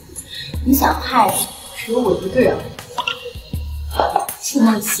你想害的只有我一个人。楚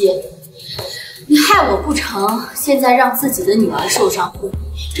梦溪，你害我不成，现在让自己的女儿受伤昏迷，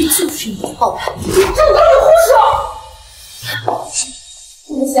这就是你的报复。你正当你胡说！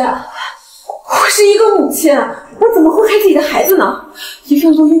南贤，我是一个母亲，我怎么会害自己的孩子呢？一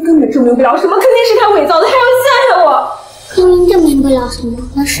份录音根本证明不了什么，肯定是他伪造的，他要陷害我。录音证明不了什么，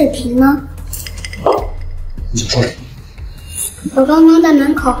那视频呢？你想说什么？我刚刚在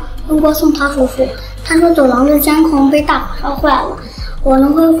门口路过宋涛叔叔，他说走廊的监控被大火烧坏了，我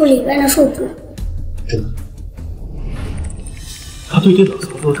能恢复里边的数据。真的？他对电脑操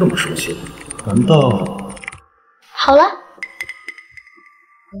作这么熟悉，难道……好了。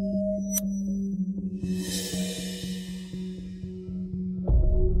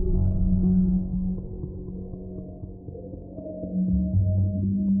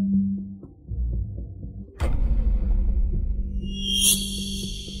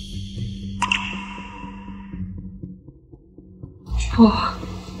不，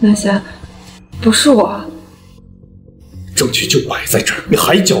南贤，不是我。证据就摆在这儿，你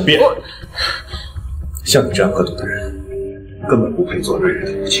还狡辩？像你这样恶毒的人，根本不配做瑞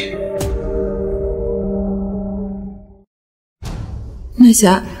瑞的母亲。南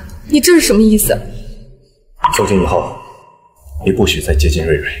贤，你这是什么意思？从今以后，你不许再接近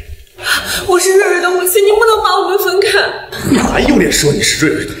瑞瑞。我是瑞瑞的母亲，你不能把我们分开。你还有脸说你是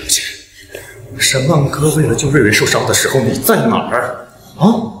瑞瑞的母亲？沈万哥为了救瑞瑞受伤的时候，你在哪儿？啊？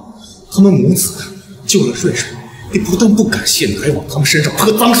他们母子救了瑞瑞，你不但不感谢，你还往他们身上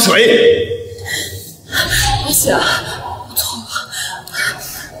泼脏水。阿雪，我错了，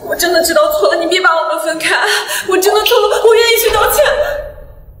我真的知道错了，你别把我们分开，我真的错了，我愿意去道歉。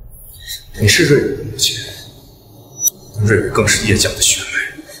你是瑞瑞的母亲，瑞瑞更是叶家的血脉，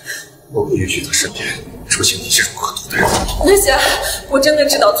我不允许他身边出现你这种恶毒的人。那行，我真的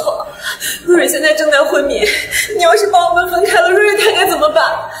知道错了。瑞瑞现在正在昏迷，你要是把我们分开了，瑞瑞他该怎么办？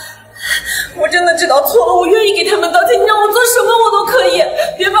我真的知道错了，我愿意给他们道歉，你让我做什么我都可以，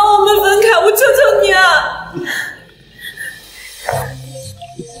别把我们分开，我求求你啊！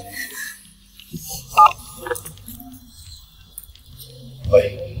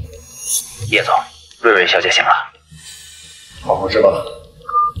喂，叶总，瑞瑞小姐醒了。好好治吧。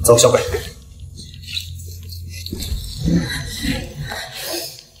走，小鬼。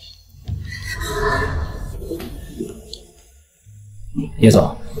叶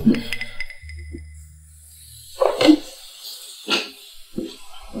总，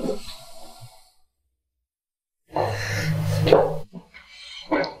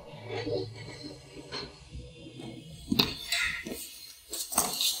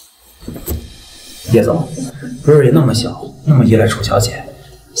叶总，瑞瑞那么小，那么依赖楚小姐，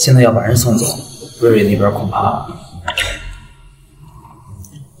现在要把人送走，瑞瑞那边恐怕……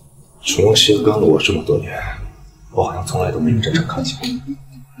楚梦溪跟了我这么多年，我好像从来都没有真正看清过。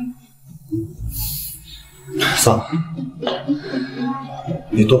算了，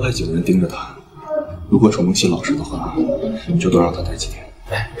你多派几个人盯着他。如果楚梦溪老实的话，你就多让他待几天。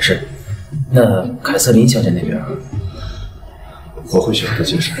哎，是。那凯瑟琳小姐那边，我会去和她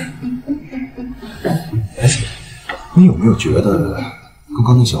解释。哎，你有没有觉得刚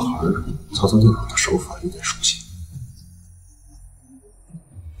刚那小孩操作诱导的手法有点熟悉？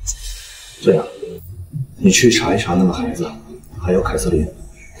这样，你去查一查那个孩子，还有凯瑟琳，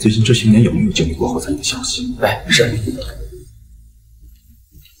最近这些年有没有经历过后参的消息？哎，是。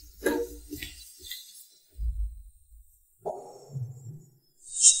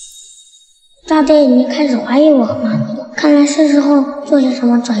大爹已经开始怀疑我和妈咪了，看来是时候做些什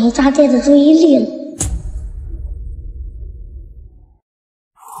么转移大爹的注意力了。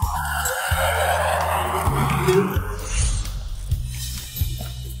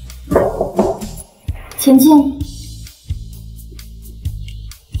前进。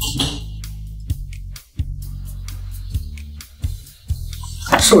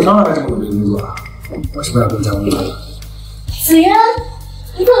受伤了还这么努力工作啊？我是不想跟家务了。子渊，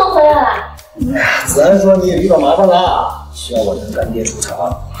你怎么回来了？子安说你也遇到麻烦了，需要我这个干爹出场。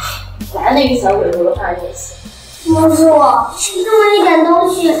来那个小鬼头的话也行。叔叔，这么一点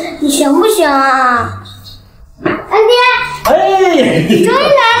东西，你行不行啊？干爹！哎，你终于来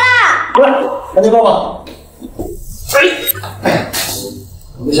了！过来，干爹抱抱。哎，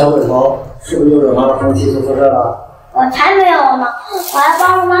你的小鬼头是不是又惹妈妈生气做错事了？我才没有呢，我还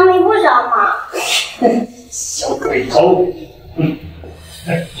帮了妈咪不少忙。小鬼头，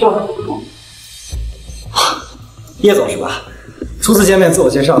哎，坐。叶总是吧？初次见面，自我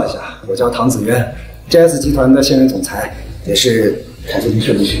介绍一下，我叫唐子渊 ，JS 集团的现任总裁，也是凯瑟琳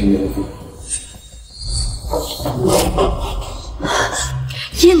设计师的岳父。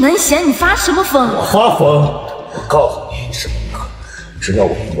叶南贤，你发什么疯？我发疯！我告诉你，沈梦可，只要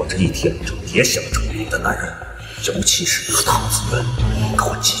我活着一天，就别想成为你的男人，尤其是那个唐子渊，你给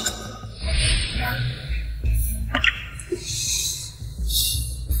我记住。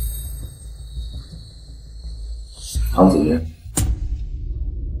唐子渊，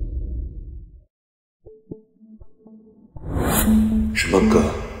沈梦哥，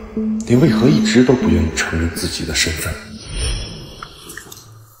你为何一直都不愿意承认自己的身份？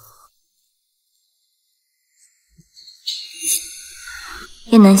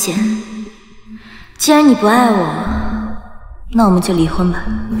叶南贤，既然你不爱我，那我们就离婚吧。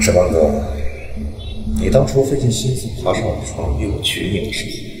沈梦哥，你当初费尽心思爬上我床逼我娶你的时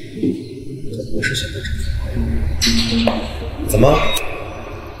候，怎么会是现在这样？怎么，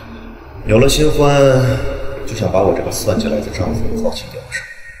有了新欢就想把我这个算计来的丈夫抛弃掉是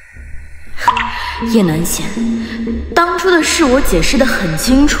吗？叶南贤，当初的事我解释得很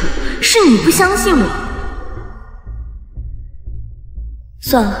清楚，是你不相信我。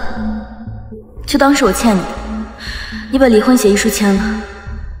算了，就当是我欠你的。你把离婚协议书签了，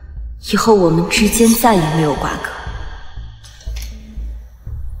以后我们之间再也没有瓜葛。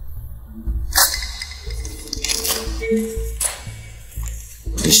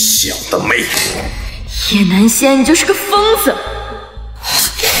你想得美！叶南仙，你就是个疯子！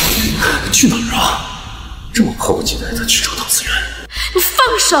去哪儿啊？这么迫不及待的去找唐子渊？你放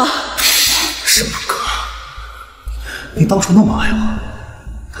手！沈梦哥，你当初那么爱我，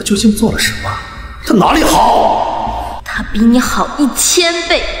他究竟做了什么？他他哪里好？他比你好1000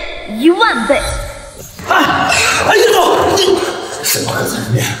倍、10000倍。哎，叶总，你沈大哥在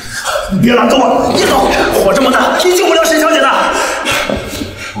里面，你别拦着我！叶总，我这么大，你救不了沈小姐的。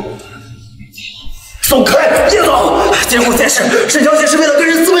走开，叶总！监控显示，沈小姐是为了跟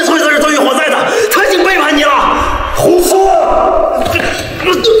人私会才和人团圆火灾的，她已经背叛你了。胡说！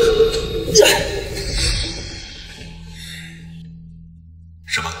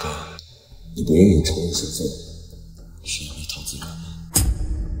沈曼哥，你不愿意承认身份，是因为唐子源吗？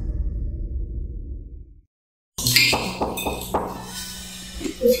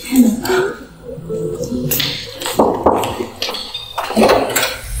我去开门吧。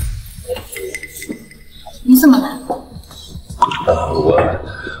你怎么来了？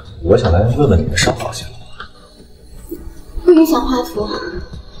我想来问问你的伤好些了吗？不影响画图。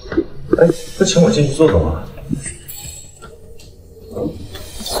哎，那请我进去坐坐吗？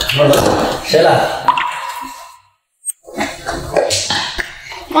谁来了？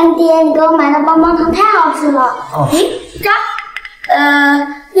干爹，你给我买的棒棒糖太好吃了。咦，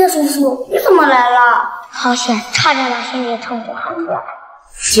叶叔叔，你怎么来了？好险，差点把心里痛苦喊出来。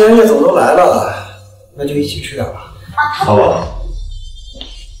既然叶总都来了，那就一起吃点吧。好吧。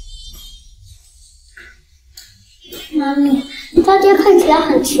妈咪，大爹看起来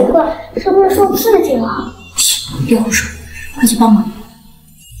很奇怪，是不是受刺激了？你别胡说，快去帮忙。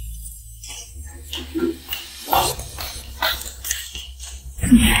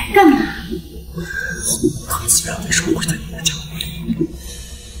你来干嘛？唐子源为什么会在你们家？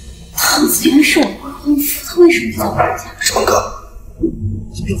唐子源是我未婚夫，他为什么在我们家？沈文哥，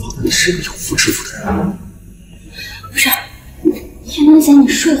你别忘了你是个有夫之妇的人。不是，叶南贤，你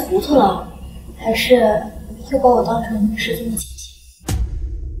睡糊涂了，还是又把我当成失踪的亲戚？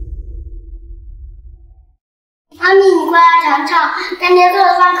妈咪，你快来尝尝，干爹做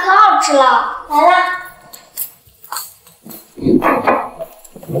的饭可好吃了。来啦。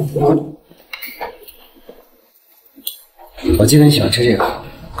我记得你喜欢吃这个，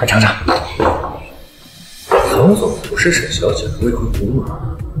快尝尝。唐总不是沈小姐的未婚夫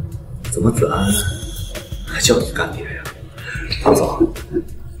吗？怎么子安还叫你干爹呀？唐总，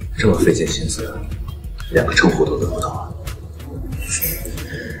这么费尽心思，连个称呼都得不到啊！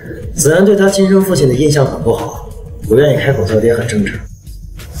子安对他亲生父亲的印象很不好，不愿意开口叫爹很正常。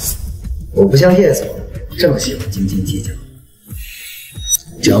我不像叶总这么喜欢斤斤计较，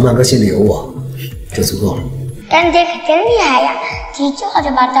只要曼哥心里有我，就足够了。干爹可真厉害呀，几句话就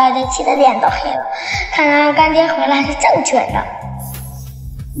把大爹气得脸都黑了。看来干爹回来是正确的。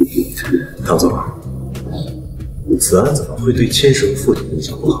唐总，子安怎么会对亲生父亲印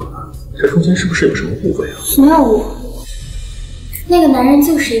象不好呢？这中间是不是有什么误会啊？没有误会，那个男人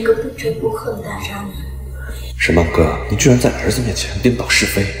就是一个不折不扣的大渣男。沈曼哥，你居然在儿子面前颠倒是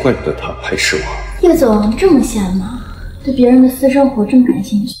非，怪不得他排斥我。叶总这么闲吗？对别人的私生活这么感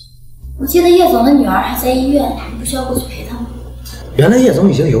兴趣？我记得叶总的女儿还在医院，你不需要过去陪她吗？原来叶总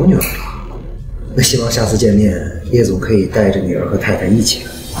已经有女儿了，那希望下次见面，叶总可以带着女儿和太太一起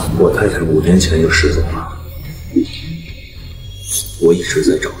来。我太太5年前就失踪了，我一直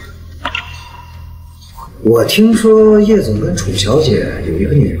在找她。我听说叶总跟楚小姐有一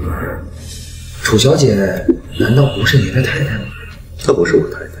个女儿，楚小姐难道不是你的太太吗？她不是我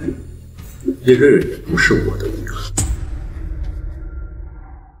太太，叶瑞瑞也不是我的女儿。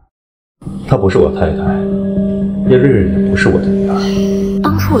她不是我太太，叶瑞瑞也不是我的女儿。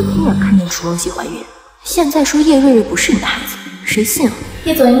当初我亲眼看见楚梦溪怀孕，现在说叶瑞瑞不是你的孩子，谁信啊？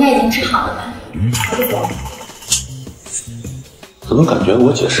叶总应该已经治好了吧？我就走了。怎么感觉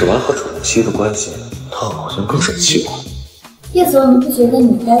我解释完和楚梦溪的关系，他好像更生气了？叶总，你不觉得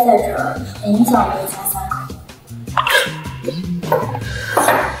你待在这儿很影响我们一家3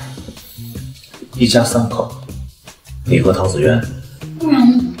口？一家3口，你和唐子渊？不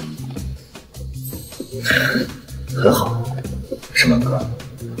然呢？很好，沈曼哥，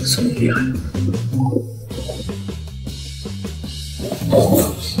算你厉害。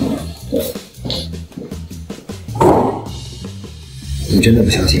你真的不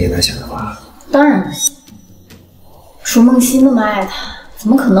相信叶南想的话？当然不信。楚梦溪那么爱他，怎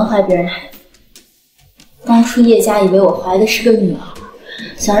么可能怀别人孩子？当初叶家以为我怀的是个女儿，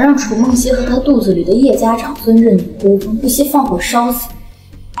想让楚梦溪和他肚子里的叶家长孙认女孤坟，不惜放火烧死。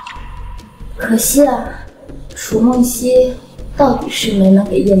可惜啊，楚梦溪到底是没能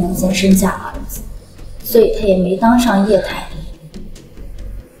给叶南贤生下儿子，所以他也没当上叶太太。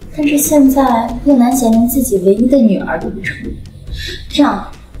但是现在叶南贤连自己唯一的女儿都不承认，这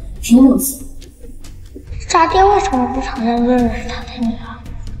样挺母亲。渣爹为什么不承认瑞瑞是他的女儿？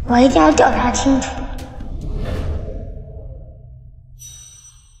我一定要调查清楚。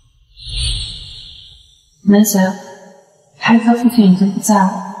南贤，孩子的父亲已经不在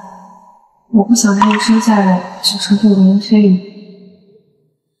了，我不想他一生下来就成就流言蜚语。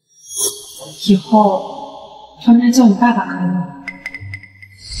以后让他叫你爸爸可以吗？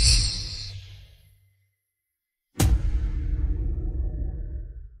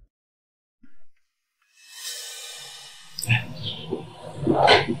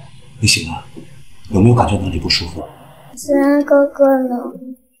你醒了？有没有感觉哪里不舒服？子安哥哥呢？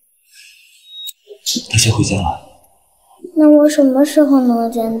他先回家了。那我什么时候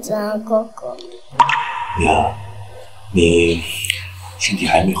能见子安哥哥？娘，你身体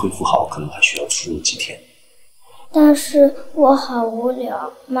还没恢复好，可能还需要住几天。但是我好无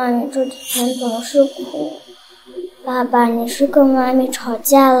聊，妈咪这几天总是哭。爸爸，你是跟妈咪吵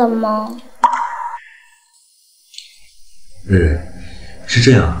架了吗？瑞瑞，是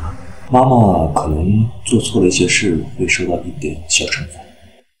这样。妈妈可能做错了一些事，会受到一点小惩罚。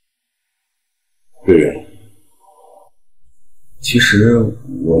瑞瑞，其实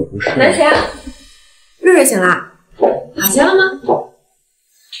我不是。南贤，瑞瑞醒啦，好些了吗？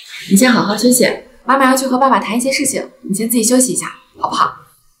你先好好休息，妈妈要去和爸爸谈一些事情，你先自己休息一下，好不好？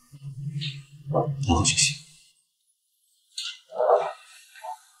好好休息。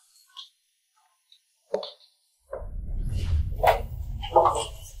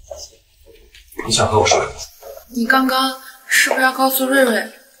你想和我说什么？你刚刚是不是要告诉瑞瑞，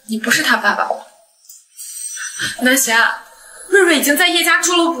你不是他爸爸？南贤，瑞瑞已经在叶家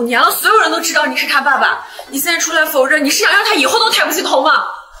住了5年了，所有人都知道你是他爸爸，你现在出来否认，你是想让他以后都抬不起头吗？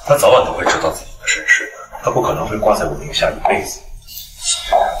他早晚都会知道自己的身世的，他不可能会挂在我名下一辈子。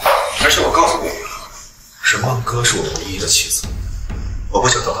而且我告诉你，沈万哥是我唯一的妻子，我不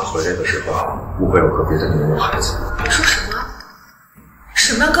想等他回来的时候误会我和别的女人有孩子。你说什么？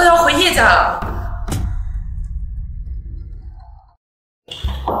沈万哥要回叶家了？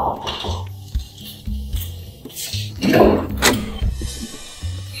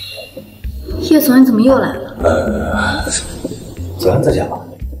叶总，你怎么又来了？子安在家吗？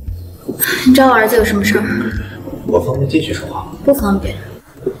你找我儿子有什么事儿？我方便进去说话？不方便。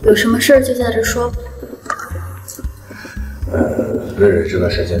有什么事儿就在这说吧。瑞瑞这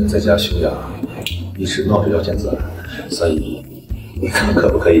段时间在家休养，一直闹着要见子安，所以你看可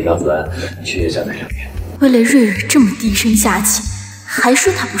不可以让子安去叶家待2天？为了瑞瑞这么低声下气，还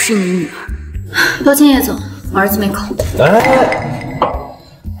说她不是你女儿。抱歉，叶总，我儿子没空。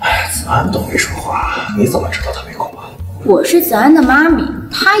子安都没说话，你怎么知道他没空啊？我是子安的妈咪，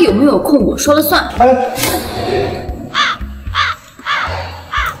他有没有空我说了算。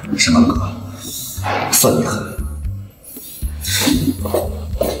沈万哥，算你狠！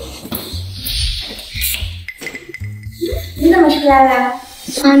你怎么出来了？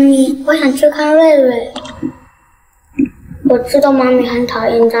妈咪，我想去看瑞瑞。我知道妈咪很讨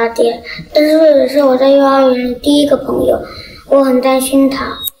厌他爹，但是瑞瑞是我在幼儿园里第一个朋友，我很担心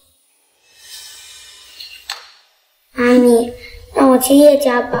他。妈咪，让我去叶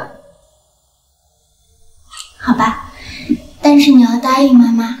家吧。好吧，但是你要答应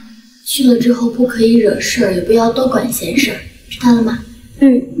妈妈，去了之后不可以惹事儿，也不要多管闲事儿，知道了吗？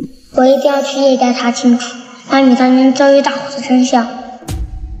我一定要去叶家查清楚妈咪当年遭遇大火的真相。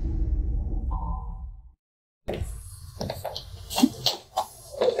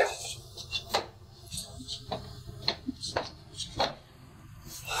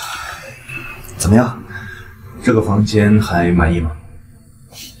怎么样？这个房间还满意吗？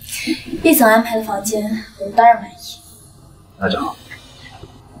叶总安排的房间，我们当然满意。那就好。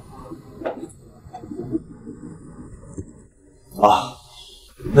啊，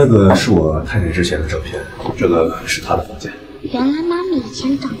那个是我太太之前的照片，这个是她的房间。原来妈咪以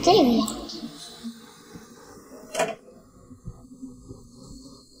前长这个样子。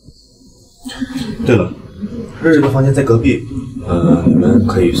对了，瑞瑞的房间在隔壁，你们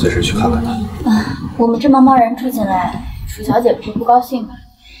可以随时去看看她。我们这么贸然住进来，楚小姐不会不高兴吧？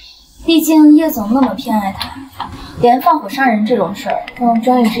毕竟叶总那么偏爱她，连放火杀人这种事儿都能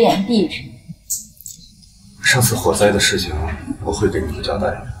睁一只眼闭一只。上次火灾的事情我会给你们交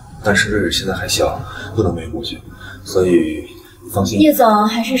代，但是瑞瑞现在还小，不能没顾忌，所以放心。叶总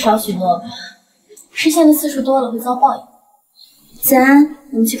还是少许诺吧，失陷的次数多了会遭报应。子安，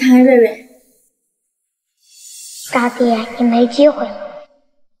我们去看看瑞瑞。大爹，你没机会了。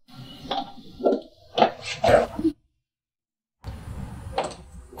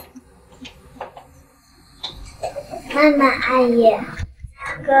妈妈，阿姨，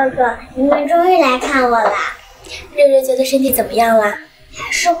哥哥，你们终于来看我了。瑞瑞觉得身体怎么样了？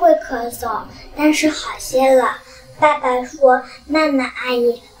还是会咳嗽，但是好些了。爸爸说，娜娜阿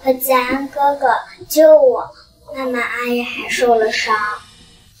姨和子安哥哥救我，娜娜阿姨还受了伤。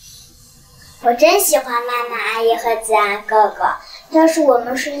我真喜欢妈妈阿姨和子安哥哥，要是我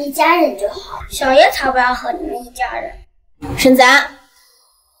们是一家人就好。小爷才不要和你们一家人。沈子安，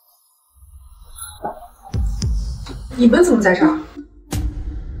你们怎么在这儿？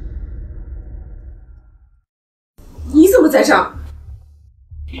你怎么在这儿？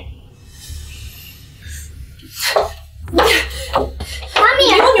妈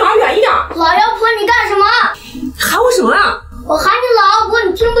咪，离我女儿远一点！老妖婆，你干什么？喊我什么啊？我喊你老妖婆，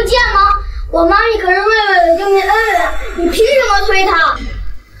你听不见吗？我妈咪可是瑞瑞的救命恩人，你凭什么推她？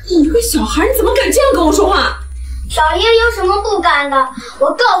你一个小孩，你怎么敢这样跟我说话？小爷有什么不敢的？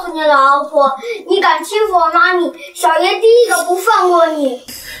我告诉你，老妖婆，你敢欺负我妈咪，小爷第一个不放过你。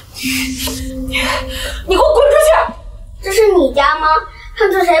你给我滚出去！这是你家吗？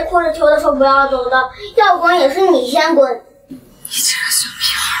上次谁哭着求的说不要走的？要滚也是你先滚。你这个小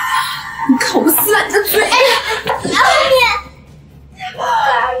屁孩，你看我撕烂你的嘴！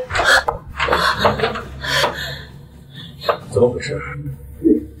怎么回事？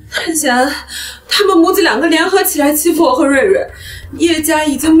南贤，他们母子两个联合起来欺负我和瑞瑞，叶家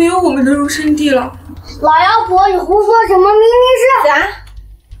已经没有我们的容身地了。老妖婆，你胡说什么？明明是咱。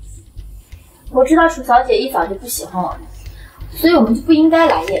我知道楚小姐一早就不喜欢我们，所以我们就不应该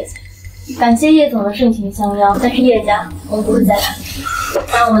来叶家。感谢叶总的盛情相邀，但是叶家我们不会再来。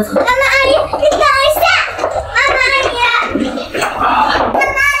让我们走。妈妈阿姨，你等一下！妈妈阿姨，妈妈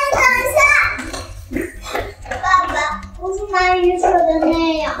阿姨等一下！爸爸，不是妈咪说的那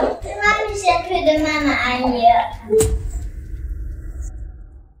样，是妈咪先推的妈妈阿姨。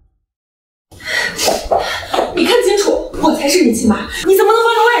你看清楚，我才是你亲妈，你怎么能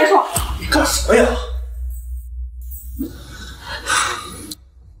放着外人说？你干什么呀？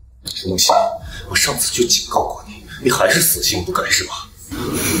楚梦溪，我上次就警告过你，你还是死性不改是吧？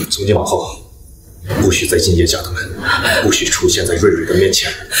从今往后，不许再进叶家的门，不许出现在瑞瑞的面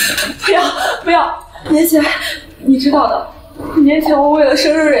前。不要不要，年前，你知道的，5年前我为了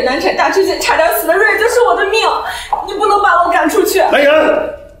生瑞瑞难产大出血，差点死了，瑞瑞就是我的命，你不能把我赶出去。来人！瑞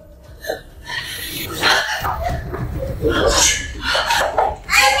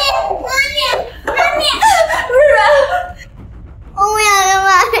瑞，我不想跟妈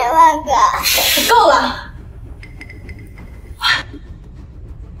咪玩个。够了！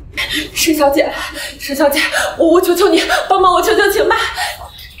沈小姐，沈小姐，我求求你帮帮我，求求请妈！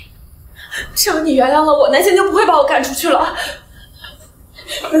只要你原谅了我，南贤就不会把我赶出去了。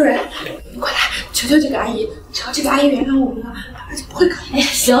瑞瑞，你快来，求求这个阿姨，只要这个阿姨原谅我们了，爸爸就不会赶。哎呀，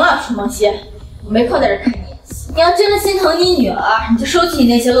行了，楚梦溪，我没空在这看你演戏。你要真的心疼你女儿，你就收起你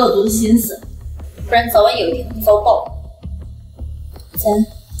那些恶毒的心思，不然早晚有一天会遭报。咱。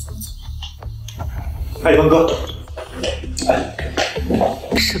哎，文哥。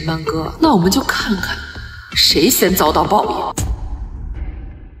沈曼哥，那我们就看看谁先遭到报应。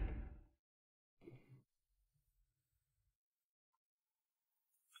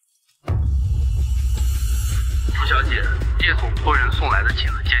楚小姐，叶总托人送来的检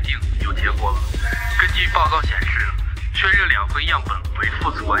测界定有结果了。根据报告显示，确认2份样本为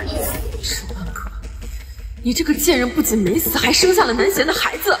父子关系。沈曼哥，你这个贱人不仅没死，还生下了南贤的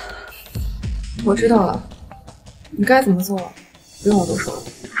孩子。我知道了，你该怎么做了，不用我多说了。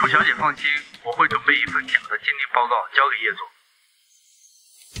楚小姐放心，我会准备一份假的鉴定报告交给叶总。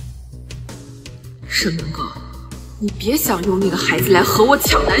沈曼哥，你别想用那个孩子来和我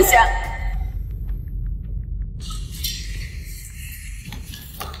抢南贤。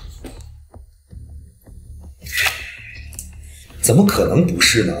怎么可能不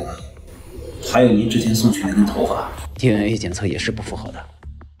是呢？还有您之前送去那根头发 ，DNA 检测也是不符合的。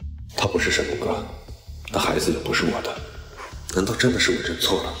他不是沈龙哥，他孩子也不是我的，难道真的是我认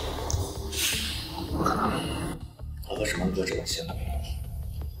错了？不可能，他和沈龙哥这么像，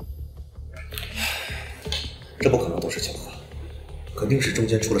这不可能都是巧合，肯定是中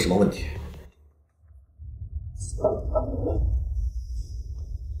间出了什么问题。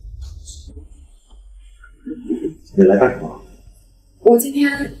你来干什么？我今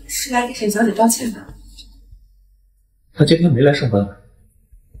天是来给沈小姐道歉的。她今天没来上班。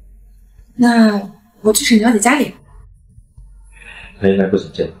那我去沈小姐家里。她应该不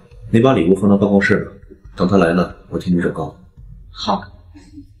想见你，把礼物放到办公室了，等她来呢，我替你转告。好。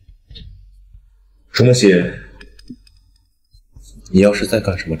楚梦溪，你要是再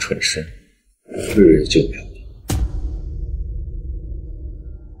干什么蠢事，日日救不了你。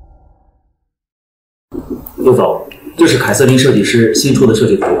陆总，这是凯瑟琳设计师新出的设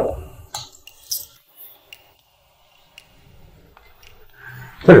计图。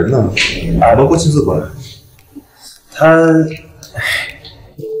他人呢？包括亲自过来。他，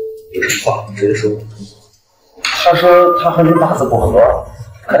有什么话直接说。他说他和您八字不合。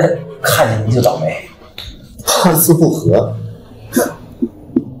哎，看见你就倒霉。判词不合，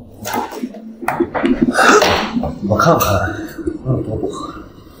我看看我有多不合。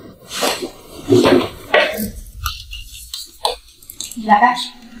你来干什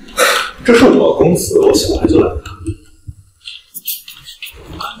么？这是我公司，我想来就来。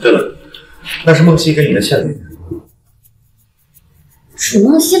对了，那是梦溪给你的倩女。楚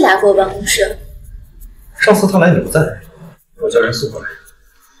梦溪来过我办公室。上次她来你不在，我叫人送过来。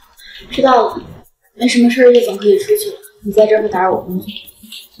知道了，没什么事儿，叶总可以出去了。你在这儿会打扰我工作。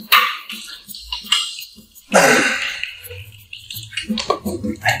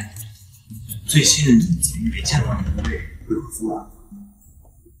最近怎么没见到你的瑞回复啊？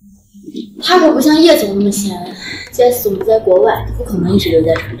他可不像叶总那么闲，这次我们在国外，他不可能一直留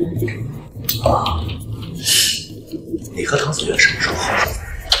在成都。啊，你和唐子苑什么时候好？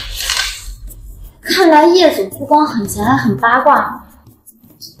看来叶总不光很闲，还很八卦。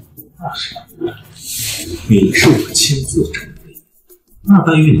那是当然，你是我亲自整的，那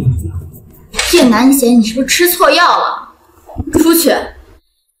半玉能怎样？叶南贤，你是不是吃错药了？出去！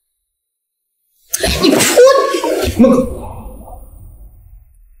你出去！孟哥。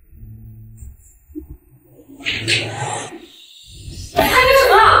还干什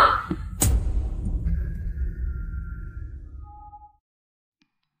么？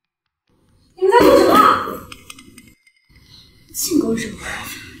你们在做什么？净狗惹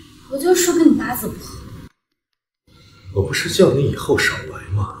我就说跟你八字不合。我不是叫你以后少来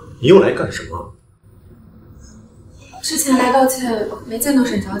吗？你又来干什么？之前来道歉没见到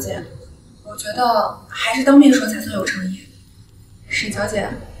沈小姐，我觉得还是当面说才算有诚意。沈小姐，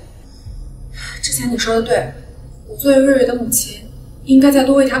之前你说的对，我作为瑞瑞的母亲，应该再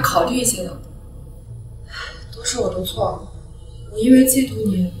多为她考虑一些的。都是我的错，我因为嫉妒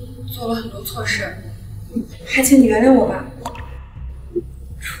你做了很多错事，还请你原谅我吧。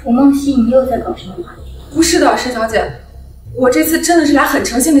楚梦溪，你又在搞什么花样？不是的，沈小姐，我这次真的是来很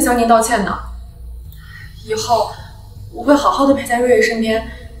诚心的向您道歉的。以后我会好好的陪在瑞瑞身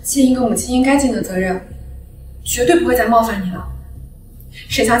边，尽一个母亲应该尽的责任，绝对不会再冒犯你了。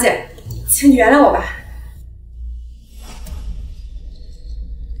沈小姐，请你原谅我吧。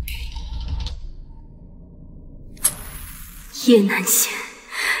叶南贤，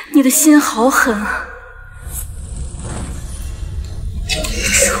你的心好狠啊！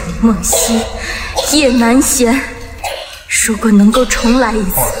楚梦溪，叶南贤，如果能够重来一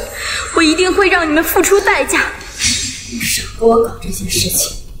次，我一定会让你们付出代价。你少给我搞这些事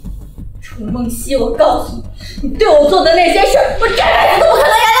情！楚梦溪，我告诉你，你对我做的那些事儿，我这辈子都不可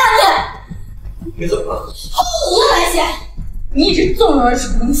能原谅你！你怎么了？叶南贤，你一直纵容着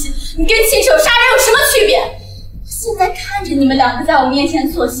楚梦溪，你跟亲手杀人有什么区别？现在看着你们两个在我面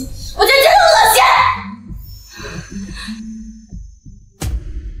前做戏，我就觉得恶心。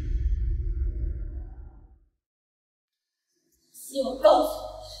我告诉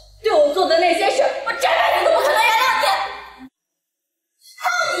你，对我做的那些事儿，我这辈子都不可能原谅你。还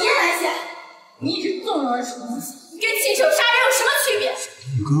有你叶南贤，你一直纵容着楚梦溪，你跟亲手杀人有什么区别？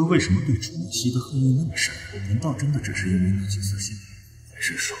你哥为什么对楚梦溪的恨意那么深？难道真的只是因为那几次性？还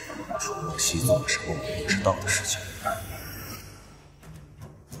是说楚梦溪做了什么我们不知道的事情？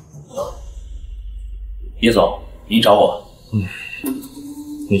叶总，您找我？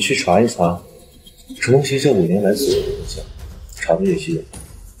你去查一查楚梦溪这5年来所有的印象，查的日期，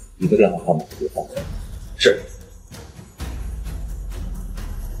一个电话号码给我发。是。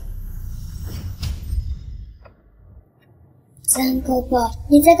三哥哥，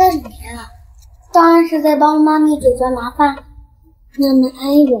你在干什么呀？当然是在帮妈咪解决麻烦。那么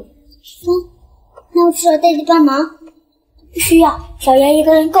安永说，那我需要弟弟帮忙？不需要，小袁一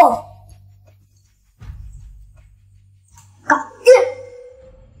个人够了。搞定。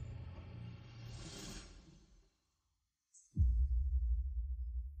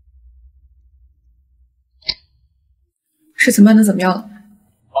事情办得怎么样了？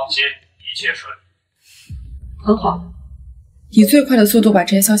放心，一切顺利。很好，以最快的速度把这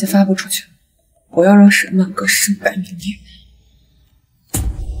些消息发布出去，我要让沈曼哥身败名裂。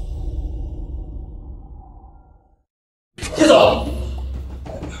叶总，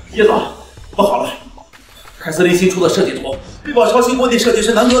叶总，不好了！凯瑟琳新出的设计图，被曝抄袭国内设计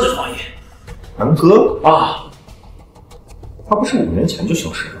师南哥的创意。南哥啊，他不是5年前就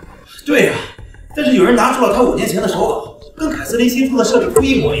消失了吗？对呀，但是有人拿出了他5年前的手稿，跟凯瑟琳新出的设计图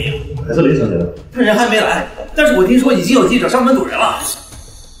一模一样。凯瑟琳小姐呢？他人还没来，但是我听说已经有记者上门堵人了。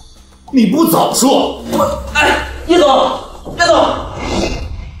你不早说！哎，叶总，叶总。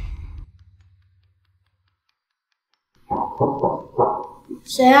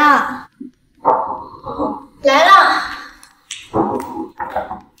谁啊？来了。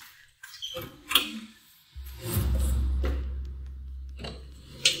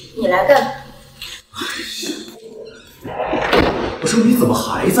你来干嘛？我说你怎么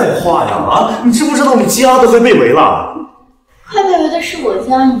还在画呀？啊，你知不知道你家都快被围了？快被围的是我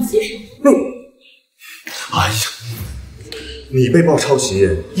家，你急什么？哎呀，你被曝抄袭，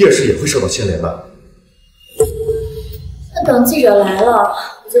叶氏也会受到牵连的。那等记者来了，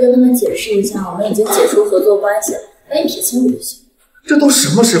我就跟他们解释一下，我们已经解除合作关系了，赶紧撇清楚就行。这都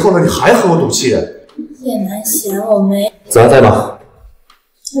什么时候了，你还和我赌气？叶南贤，我没。子安在吗？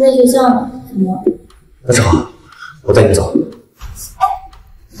他在学校呢，怎么了？那正好，我带你走。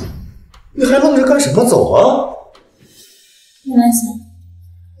你还愣着干什么？走啊！叶南贤，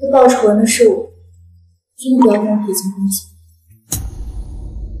会报仇人的是我，真的不要跟我撇清关系。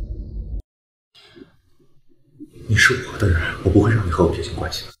你是我的人，我不会让你和我撇清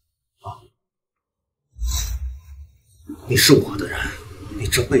关系的。啊！你是我的人，你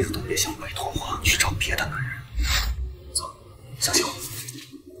这辈子都别想摆脱我，去找别的男人。走，相信我。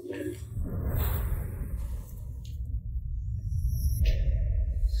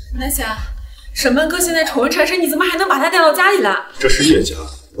南霞，沈曼哥现在丑闻缠身，你怎么还能把他带到家里来？这是叶家，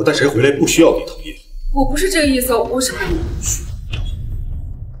我带谁回来不需要你同意。我不是这个意思，我是……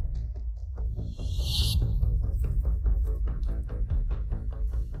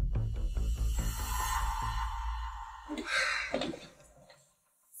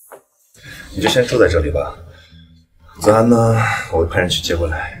你就先住在这里吧。子安呢，我会派人去接过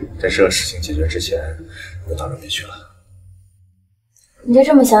来。在这事情解决之前，我当然别去了。你就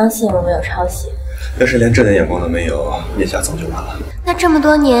这么相信我没有抄袭？要是连这点眼光都没有，叶家早就完了。那这么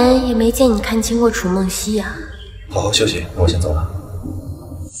多年也没见你看清过楚梦溪呀。好好休息，那我先走了。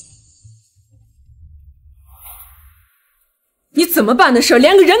你怎么办的事，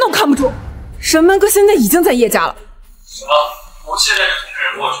连个人都看不住。沈曼哥现在已经在叶家了。行了，我现在就通知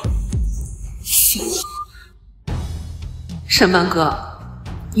人过去。沈曼哥，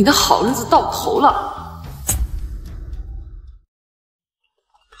你的好日子到头了。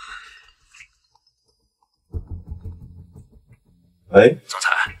喂，总裁，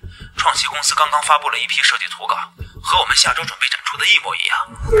创奇公司刚刚发布了一批设计图稿，和我们下周准备展出的一模一样。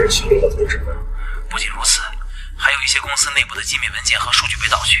请领导同志。不仅如此，还有一些公司内部的机密文件和数据被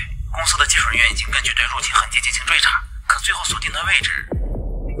盗取。公司的技术人员已经根据对入侵痕迹进行追查，可最后锁定的位置……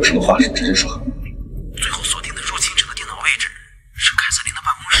有什么话直接说。最后锁定的入侵者的电脑位置是凯瑟琳的办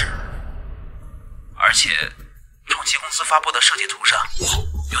公室，而且创奇公司发布的设计图上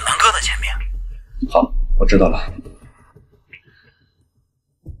有南哥的签名。好，我知道了。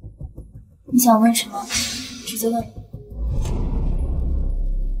你想问什么？直接问。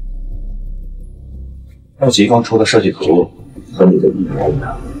那吉方出的设计图和你的一模一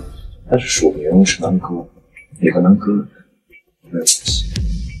样，但是署名是南哥，你和南哥没有关系。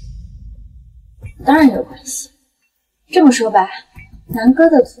当然有关系。这么说吧，南哥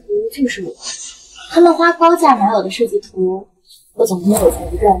的图就是我，他们花高价买我的设计图，我总没有责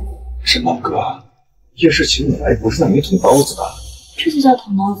任。沈曼哥，叶氏请你来不是让你捅刀子的。这就叫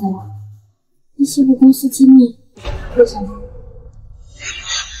捅刀子了？你泄露公司机密，为什么？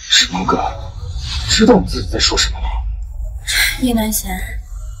沈曼哥，知道你自己在说什么吗？叶南贤，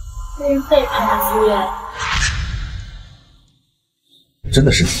被人背叛的资源。真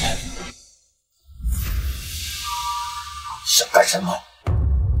的是你？想干什么？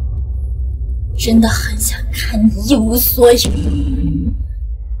真的很想看你一无所有。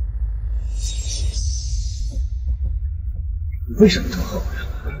为什么这么恨我呀？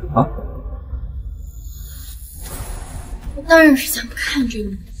啊？我当然是想看着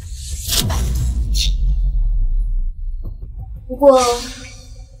你。不过，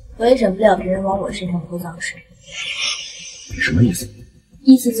我也忍不了别人往我身上泼脏水。你什么意思？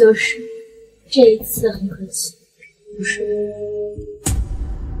意思就是，这一次很可惜，不是。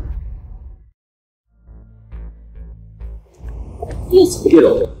叶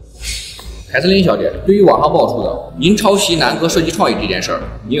总，凯瑟琳小姐，对于网上爆出的您抄袭南哥设计创意这件事儿，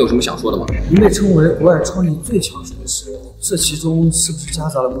您有什么想说的吗？您被称为国外创意最抢手的事，这其中是不是夹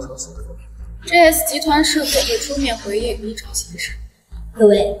杂了不少手段？JS 集团是否会出面回应你抄袭的事？各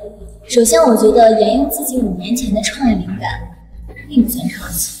位，首先我觉得沿用自己5年前的创意灵感，并不算抄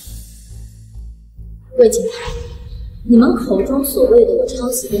袭。各位警察，你们口中所谓的我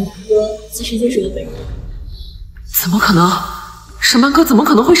抄袭的南哥，其实就是我本人。怎么可能？沈曼哥怎么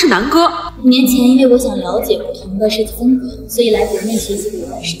可能会是南哥？5年前，因为我想了解不同的设计风格，所以来国内学习了一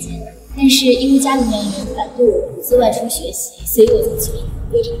段时间。但是因为家里面人反对我独自外出学习，所以我才起了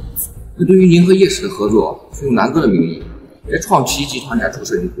南哥这个名字。那对于您和叶氏的合作，是用南哥的名义在创奇集团展出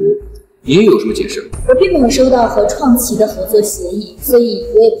设计图，您有什么解释？我并没有收到和创奇的合作协议，所以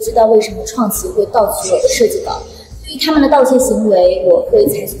我也不知道为什么创奇会盗取我的设计稿。对对他们的盗窃行为，我会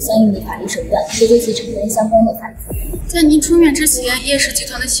采取相应的法律手段，追究其承担相关的法律责任。在您出院之前，叶氏集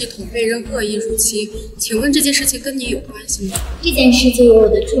团的系统被人恶意入侵，请问这件事情跟你有关系吗？这件事就由我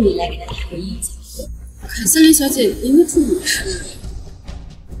的助理来给他提个意见。凯瑟琳小姐，您的助理是？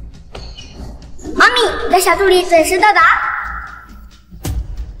妈咪，你的小助理准时到达。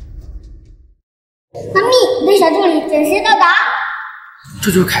妈咪，你的小助理准时到达。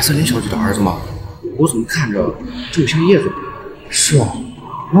这就是凯瑟琳小姐的儿子吗？我怎么看着这么像叶总？是啊，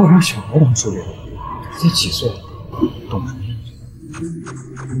老让小孩当助理，他才几岁，懂什么样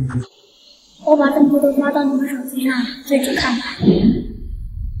子？我把证据都发到你们手机上了，自己看吧。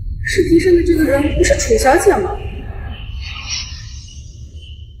视频上的这个人不是楚小姐吗？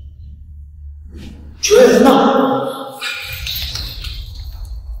楚叶人呢？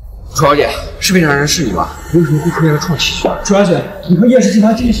楚小姐，视频上人是你吧？为什么会出现了创奇圈？楚小姐，你和叶氏集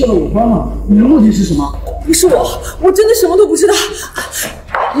团这些泄露有关吗？你的目的是什么？不是我真的什么都不知道。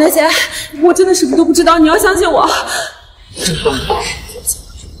南贤，我真的什么都不知道，你要相信我。这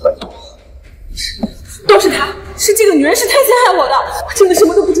都是他，是这个女人，是他陷害我的，我真的什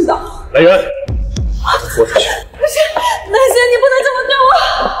么都不知道。来人，拖出去！不是，南贤，你不能这么对我。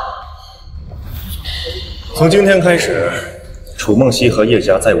从今天开始，楚梦溪和叶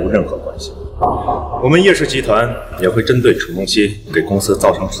家再无任何关系。我们叶氏集团也会针对楚梦溪给公司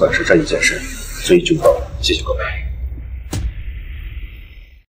造成损失这一件事追究到底。谢谢各位。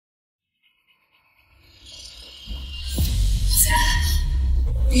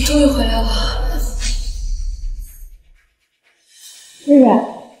你终于回来了。瑞瑞，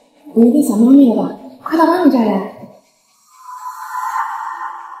我有点想妈咪了吧？快到妈咪这儿来。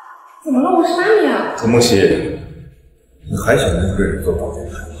怎么了？我是妈咪啊。楚梦溪，你还想用瑞瑞做保健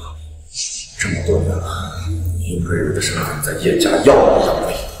牌吗？这么多年了，你用瑞瑞的身份在叶家耀武扬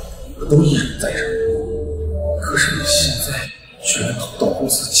威，我都一忍再忍。可是你现在居然偷盗公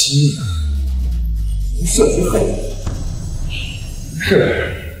司机密，你涉及黑幕。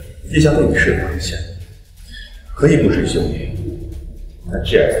是，叶家对你是有亏欠，可以不追究你，但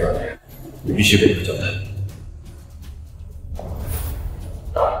GS 那边你必须给他交代。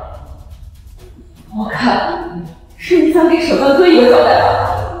我看是你想给沈万哥一个交代吧？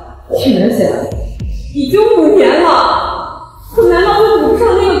挺能写的，已经5年了，我难道会补不上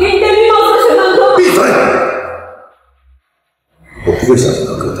那个给你戴绿帽子的沈万哥？闭嘴！我不会相信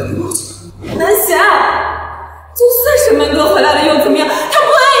他给我戴绿帽子。南贤，就算沈万哥回来了又怎么样？他不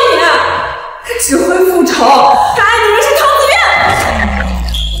爱你，他只会复仇，他爱你们是汤子院。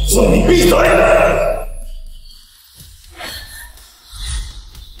叫你闭嘴！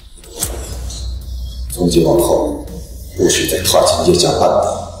从今往后，不许再踏进叶家半步。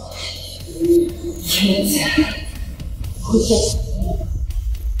叶家，回去。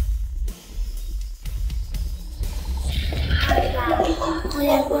我以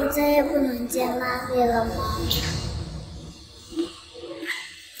后再也不能见妈咪了吗？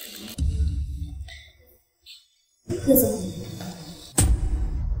叶总，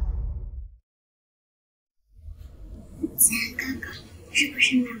子安哥哥，是不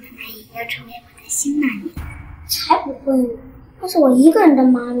是妈妈阿姨要成为我的新妈咪？才不会呢，那是我一个人的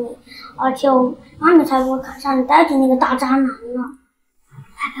妈咪，而且我妈咪才不会看上你带着那个大渣男呢。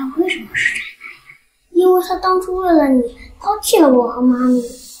爸爸为什么是渣男呀？因为他当初为了你抛弃了我和妈咪，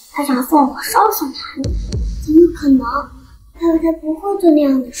他想放火烧死妈咪。怎么可能？爸爸他不会做那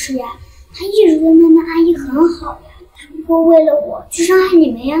样的事呀，他一直对妈妈阿姨很好呀，他不会为了我去伤害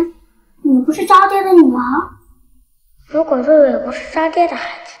你们呀。你不是渣爹的女儿。如果瑞瑞不是渣爹的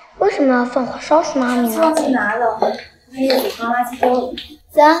孩子，为什么要放火烧死妈咪呢？忘记拿了，他也给妈妈寄丢了。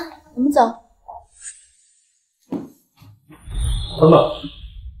子安，我们走。等等，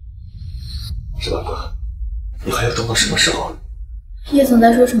沈万哥，你还要装到什么时候？叶总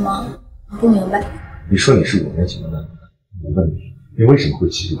在说什么？我不明白。你说你是5年前的男人，我问你，你为什么会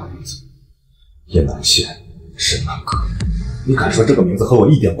起这个名字？叶南县，沈万哥，你敢说这个名字和我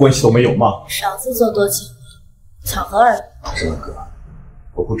一点关系都没有吗？少自作多情，巧合而已。沈万哥，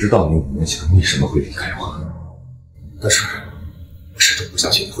我不知道你5年前为什么会离开我，但是我始终不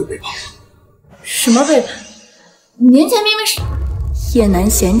相信你会背叛我。什么背叛？5年前明明是叶南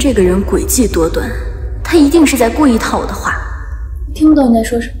贤这个人诡计多端，他一定是在故意套我的话。听不懂你在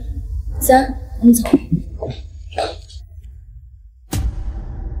说什么。子安，我们走。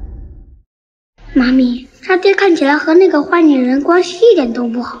妈咪，渣爹看起来和那个坏女人关系一点都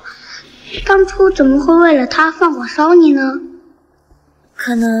不好，当初怎么会为了她放火烧你呢？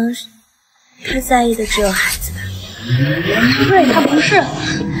可能他在意的只有孩子吧。对，他不是。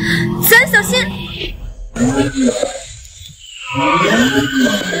子安，小心！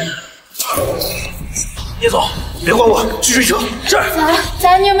叶总，别管我，去追车。是。子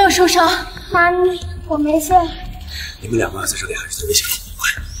安，你有没有受伤？妈咪，我没事。你们两个在这里还是最危险的，快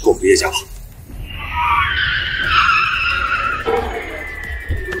跟我回叶家吧。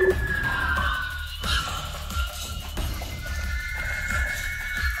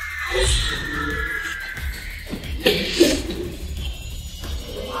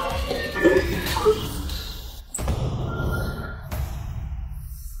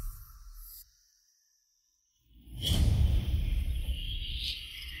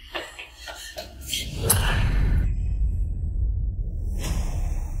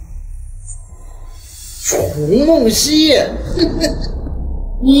楚梦溪，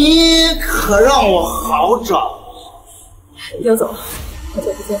你可让我好找。刘总，好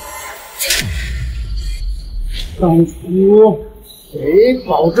久不见。当初谁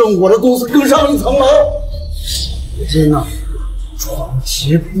保证我的公司更上一层楼？如今呢，闯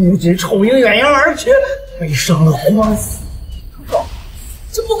旗不仅臭名远扬，而且背上了官司。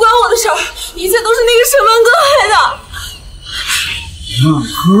这不关我的事儿，一切都是那个沈文哥害的。那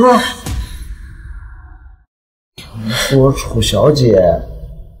哥，听说楚小姐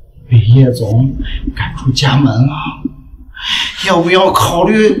被叶总赶出家门了，要不要考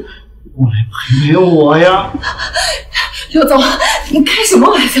虑过来陪陪我呀？刘总，你开什么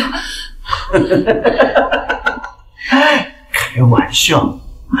玩笑？开玩笑！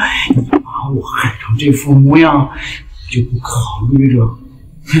你把我害成这副模样，就不考虑着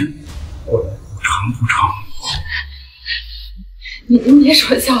过来补偿补偿？你别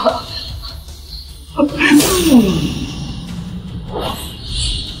说笑了。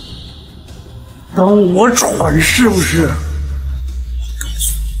当我蠢是不是？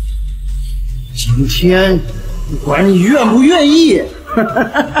今天不管你愿不愿意，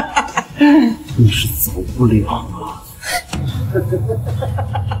你是走不了了。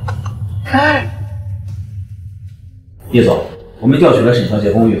叶总，我们调取了沈小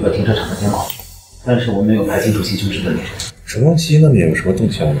姐公寓和停车场的监控，但是我没有排清楚行凶时的脸。沈梦溪那边有什么动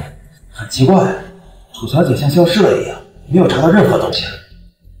向吗？很奇怪，楚小姐像消失了一样，没有查到任何东西。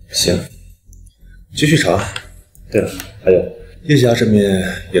行，继续查。对了，还有叶家这边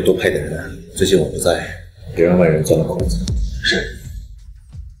也多派点人，最近我不在，别让外人钻了空子。是。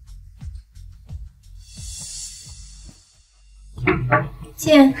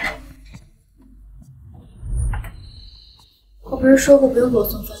见。我不是说过不用给我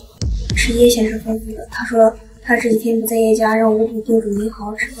送饭吗？是叶先生吩咐的，他说他这几天不在叶家，让我务必叮嘱您好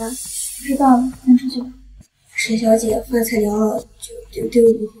好吃饭。知道了，先出去吧。沈小姐饭菜凉了就对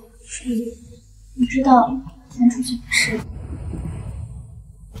我不好。你知道了，先出去。是。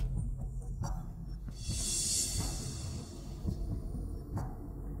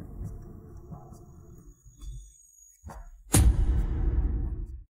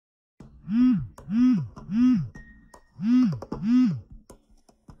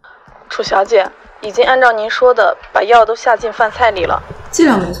楚小姐，已经按照您说的把药都下进饭菜里了。剂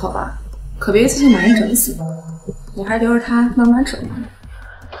量没错吧？可别一次性把人整死，我还留着他慢慢整呢。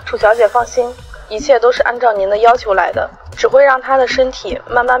楚小姐放心，一切都是按照您的要求来的，只会让他的身体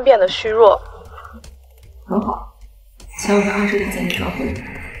慢慢变得虚弱。很好，前5分20点在你这儿回。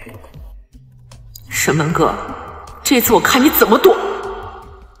沈文哥，这次我看你怎么躲。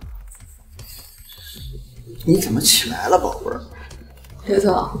你怎么起来了，宝贝儿？刘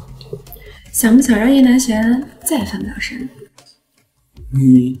总，想不想让叶南贤再翻表身？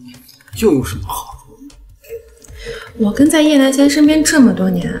你又有什么好处？我跟在叶南贤身边这么多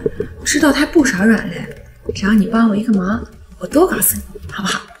年，知道他不少软肋，只要你帮我一个忙，我都告诉你，好不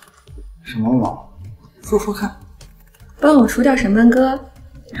好？什么忙？说说看。帮我除掉沈曼哥，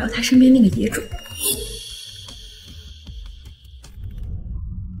还有他身边那个野种。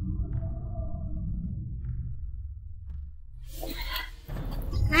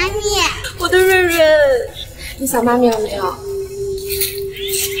妈咪，我的瑞瑞，你想妈咪了没有？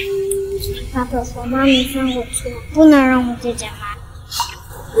爸爸说妈咪犯过错，不能让我姐姐骂。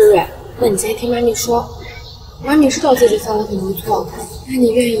瑞瑞，那你先听妈咪说，妈咪知道自己犯了很多错，那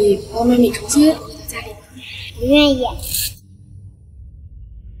你愿意帮妈咪重新回到家里吗？不愿意。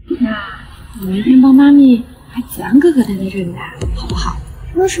那你明天帮妈咪把子安哥哥带到这里来，好不好？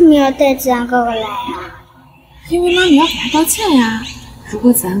为什么要带子安哥哥来呀？因为妈咪要给他道歉呀。如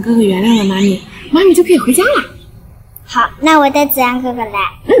果子安哥哥原谅了妈咪，妈咪就可以回家了。好，那我带子安哥哥来。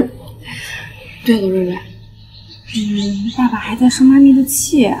对了，瑞瑞，爸爸还在生妈咪的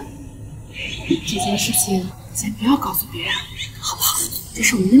气，这件事情先不要告诉别人，好不好？这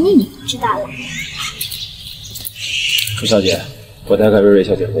是我们的秘密。知道了。楚小姐，我带个瑞瑞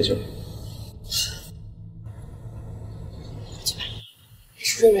小姐回去。去吧。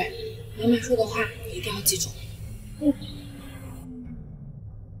是瑞瑞，妈妈说的话你一定要要记住。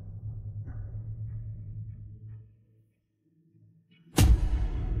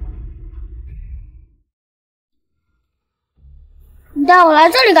你带我来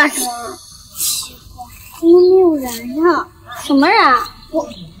这里干什么？奇怪，怎么没有人呀？什么人？我。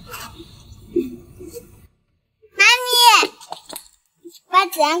妈咪，把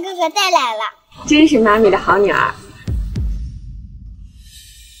子安哥哥带来了。真是妈咪的好女儿。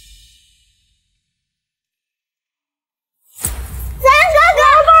子安哥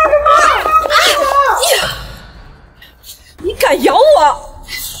哥，放手！你敢咬我？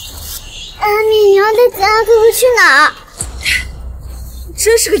妈咪，你要带子安哥哥去哪儿？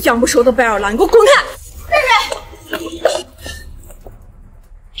真是个养不熟的白眼狼，你给我滚开！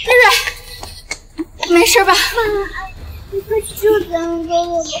瑞瑞，没事吧？你快去救子安哥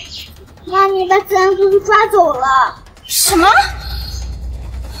哥吧！妈咪把子安哥哥抓走了。什么？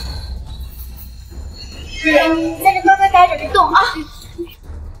瑞瑞，你在这乖乖待着，别动啊！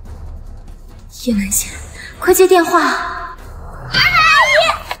叶南贤，快接电话！阿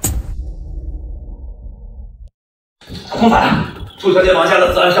姨，总裁，楚小姐绑架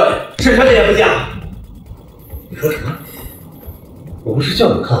了子安少爷，沈小姐也不见了。你说什么？我不是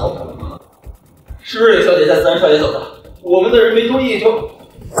叫你看好他们吗？是瑞瑞小姐带子安少爷走的，我们的人没多意就。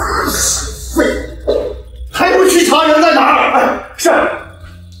还不去查人在哪儿？哎，是。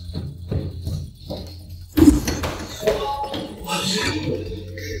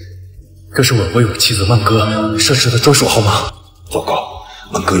这是我为我妻子曼哥设置的专属号码。糟糕，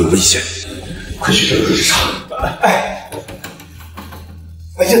曼哥有危险，快去这个追查！哎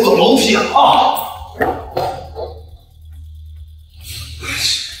呀，走楼梯啊！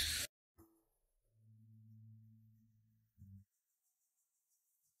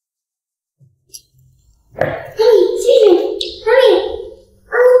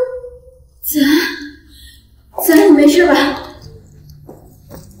子安，你没事吧？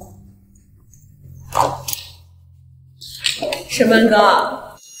沈曼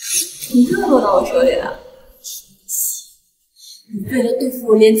哥，你又落到我手里了。你为了对付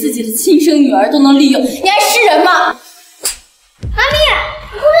我，连自己的亲生女儿都能利用，你还是人吗？妈咪，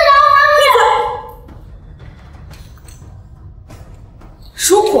你不是饶我妈咪！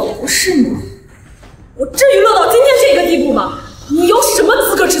如果不是你，我至于落到今天这个地步吗？你有什么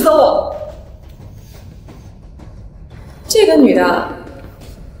资格指责我？这个女的，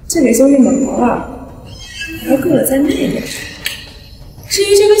这里就是猛头了，还够了在那边。至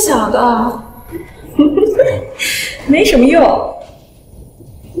于这个小的，没什么用，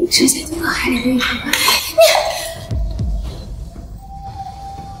直接丢到海里边去吧。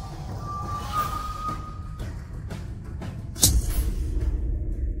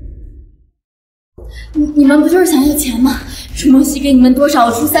你们不就是想要钱吗？什么东西给你们多少，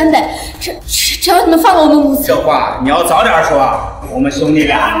我出3倍。只要你们放了我们母子。这话你要早点说，我们兄弟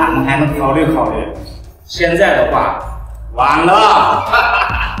俩还能考虑考虑。现在的话，晚了。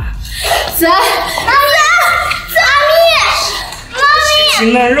子安，妈咪，细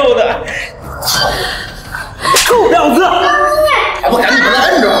皮嫩肉的，臭婊子！还不赶紧把他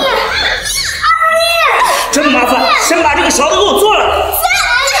摁住！真麻烦，先把这个小的给我做了。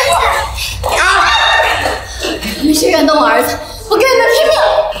没谁敢动我儿子，我跟你们拼命！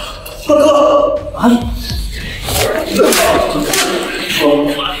大哥，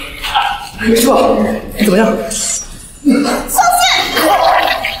没错，你怎么样？小心！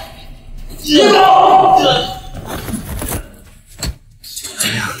接招！怎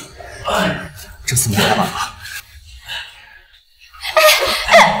么样？这次你还晚了。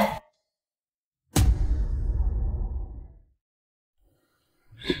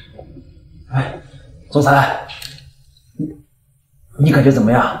哎，总裁，你感觉怎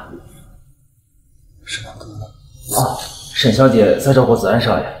么样？是曼哥呢？啊，沈小姐在照顾子安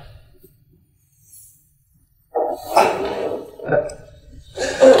少爷。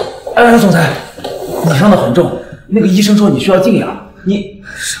总裁，你伤得很重，那个医生说你需要静养，你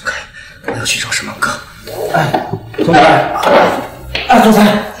闪开，我要去找沈曼哥。总裁，总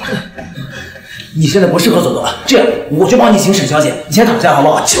裁，你现在不适合走动了，这样我就帮你请沈小姐，你先躺下好不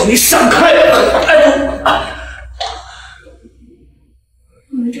好？求你闪开！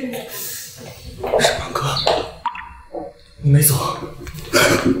你们这人，沈曼哥，你没走，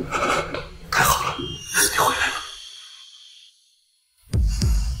太好了，你回来了。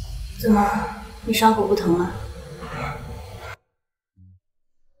怎么，你伤口不疼了？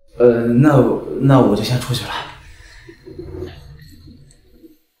那我就先出去了。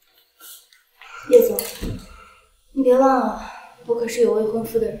叶总，你别忘了，我可是有未婚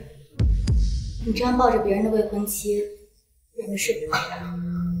夫的人。你这样抱着别人的未婚妻，不合适。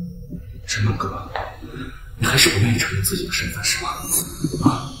沈曼哥，还是不愿意承认自己的身份是吗？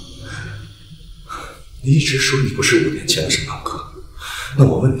啊？你一直说你不是5年前的沈浪哥，那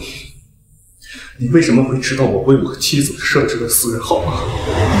我问你，你为什么会知道我为我妻子设置的私人号码？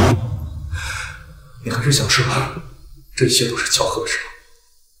你还是想说这一切都是巧合是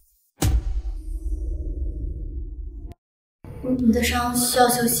吗？你的伤需要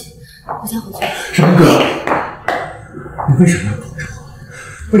休息，我先回去。沈浪哥，你为什么要躲着我？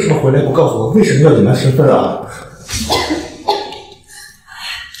为什么回来不告诉我？为什么要隐瞒身份啊？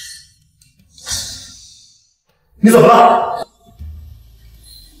你怎么了？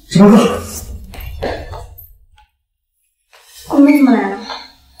沈浪哥，我们怎么来了？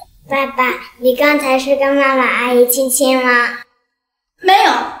爸爸，你刚才是跟妈妈阿姨亲亲吗？没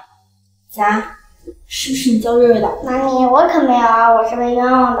有。咋？是不是你叫瑞瑞的？妈咪，我可没有啊，我是被冤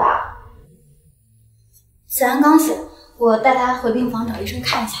枉的。小安刚醒，我带他回病房找医生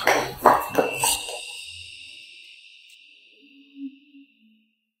看一下。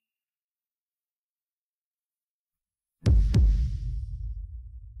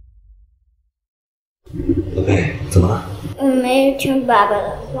宝贝，怎么了？我没听爸爸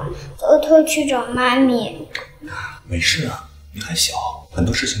的话，偷偷去找妈咪。没事啊，你还小，很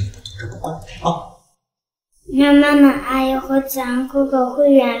多事情你都懂这不惯啊。那妈妈、阿姨和子安哥哥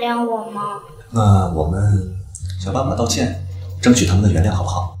会原谅我吗？那我们想办法道歉，争取他们的原谅，好不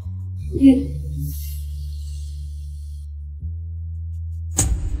好？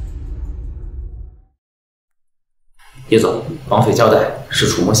叶总，绑匪交代是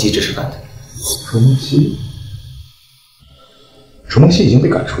楚梦溪指使干的。楚梦溪？楚梦溪已经被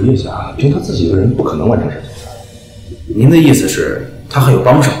赶出叶家，凭他自己一个人不可能完成这件事。您的意思是，他还有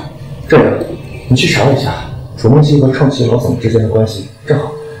帮手？这样，你去查一下楚梦溪和创奇老总之间的关系，正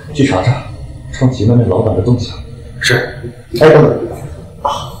好去查查创奇那位老板的动向。是。哎，等等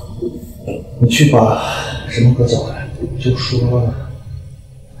啊，你去把沈梦哥叫来，就说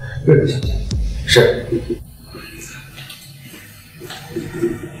瑞瑞小姐。是。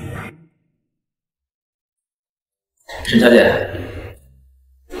沈小姐，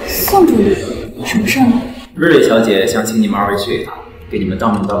宋助理，什么事呢？瑞瑞小姐想请你们2位去一趟，给你们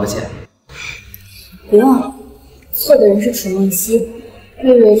当面道个歉。不用了，错的人是楚梦溪，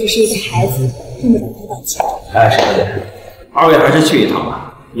瑞瑞只是一个孩子，用不着他道歉。哎，沈小姐，2位还是去一趟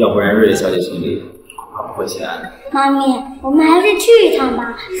吧，要不然瑞瑞小姐心里恐怕不会心安的。妈咪，我们还是去一趟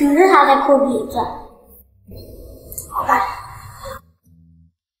吧，省得她再抠鼻子。好吧。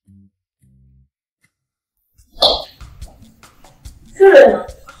瑞瑞呢？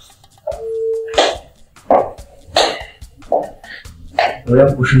我要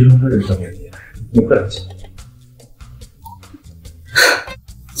不是用瑞瑞当面你，你不了解。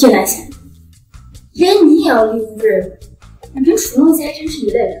叶南贤，连你也要利用瑞瑞，你跟楚梦溪还真是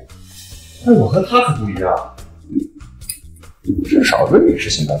一类人。但我和他可不一样，至少瑞瑞是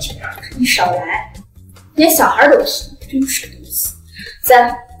心甘情愿。你少来，连小孩都是，真是个东西。再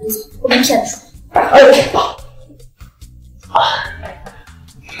来，李总，我跟骗子说。哎，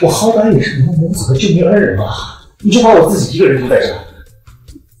我好歹也是你们母子的救命恩人嘛，你就把我自己一个人丢在这。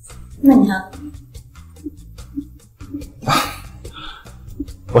那你还？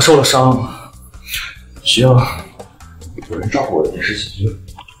我受了伤，需要有人照顾我的电视喜剧。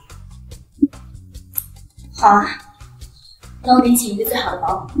好啊，那我给你请一个最好的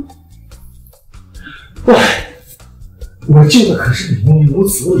保姆。喂，我救的可是你们母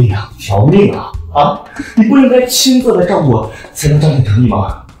子2条命啊！啊，你不应该亲自来照顾我，才能彰显诚意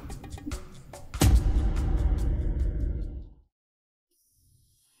吗？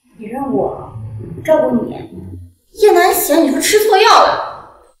你让我照顾你，叶南贤，你是不是吃错药了？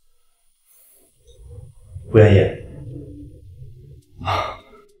不愿意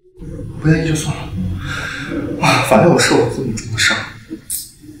不愿意就算了反正我受了这么重的伤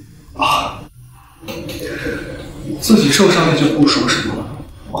自己受伤了就不说什么了，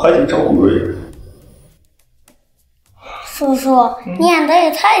我还得照顾瑞瑞。叔叔，你演的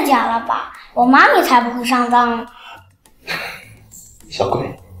也太假了吧！我妈咪才不会上当呢。小鬼，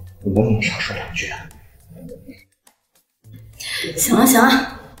你能不能少说2句啊？行了行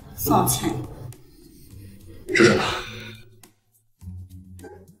了，算我欠你。知道了。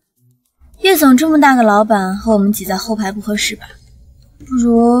叶总这么大个老板，和我们挤在后排不合适吧？不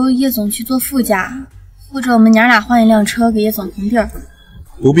如叶总去坐副驾，或者我们娘俩换一辆车给叶总腾地儿。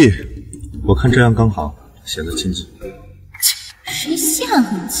不必，我看这样刚好，显得亲近。谁稀罕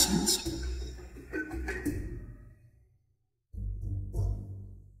和你亲近？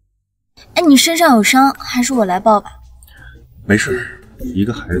哎，你身上有伤，还是我来抱吧？没事，一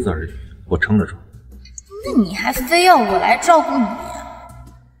个孩子而已，我撑得住。那你还非要我来照顾你？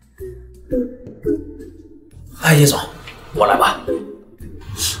哎，叶总，我来吧。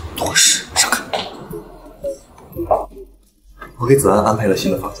多事，上课。我给子安安排了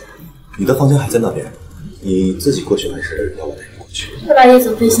新的房间，你的房间还在那边，你自己过去还是要我带你过去？会把叶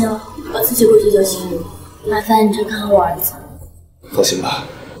总费心了，我自己过去就行。麻烦你去看好我儿子。放心吧，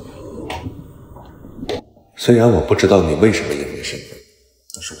虽然我不知道你为什么隐瞒身份，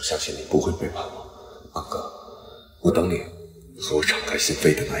但是我相信你不会背叛我，安哥，我等你和我敞开心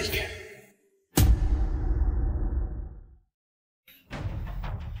扉的那一天。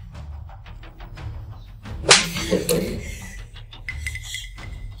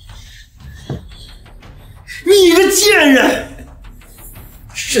你个贱人！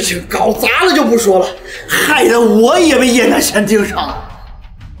事情搞砸了就不说了，害得我也被叶南贤盯上了。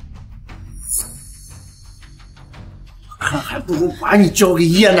看还不如把你交给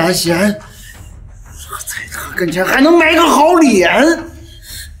叶南贤，在他跟前还能卖个好脸。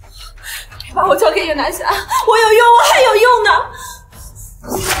别把我交给叶南贤，我有用，我还有用呢。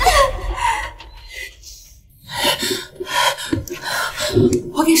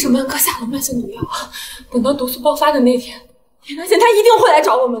我给沈曼哥下了慢性毒药，等到毒素爆发的那天，叶南贤他一定会来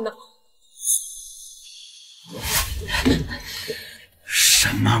找我们的。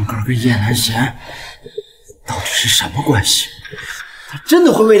沈曼哥跟叶南贤到底是什么关系？他真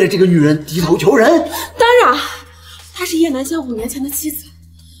的会为了这个女人低头求人？当然，她是叶南贤5年前的妻子，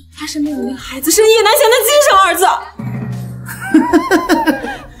她身边的那个孩子是叶南贤的亲生儿子。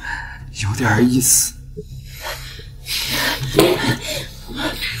有点意思。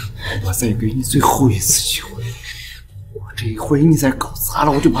我再给你最后一次机会，我这一回你再搞砸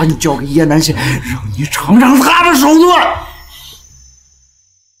了，我就把你交给叶南贤，让你尝尝他的手段。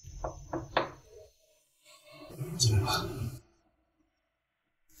进来吧。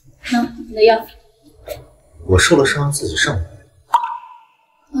你的药。我受了伤，自己上不来。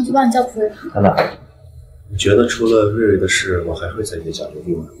我去帮你叫仆人。安娜，你觉得除了瑞瑞的事，我还会在叶家留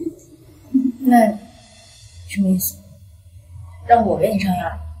地吗？那什么意思？让我给你上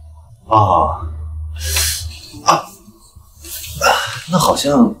药？那好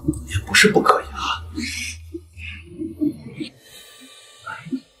像也不是不可以啊。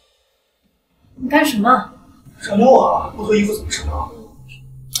你干什么？上药啊！不脱衣服怎么上药？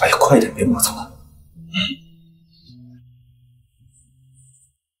哎呀，快点，别磨蹭了。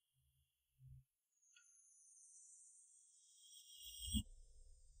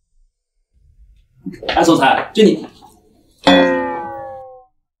哎，总裁，就你。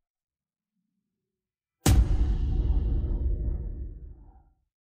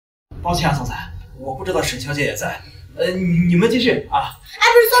抱歉啊，总裁，我不知道沈小姐也在。你们继续啊。哎，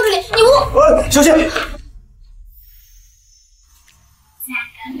不是坐这里，你误。小姐。大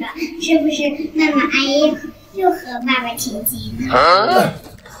哥哥，是不是妈妈阿姨又和爸爸停机呢？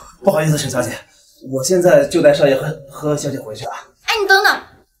不好意思，沈小姐，我现在就带少爷和小姐回去啊。哎，你等等，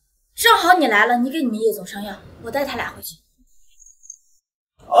正好你来了，你给你们叶总上药，我带他俩回去。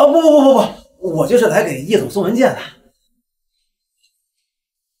不，我就是来给叶总送文件的。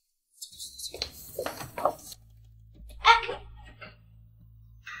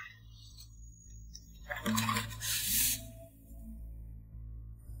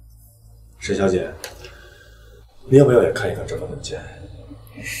沈小姐，你要不要也看一看这份文件？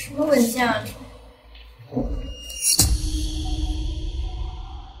什么文件啊？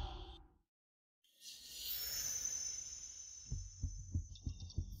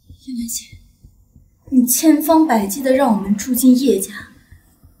叶南贤，你千方百计的让我们住进叶家，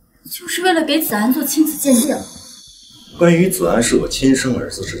就是为了给子安做亲子鉴定。关于子安是我亲生儿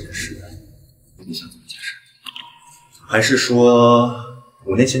子这件事，你想怎么解释？还是说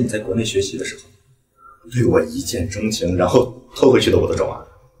5年前你在国内学习的时候，对我一见钟情，然后偷回去的我的种啊？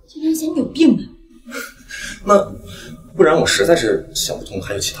叶南贤，你有病吧？那不然我实在是想不通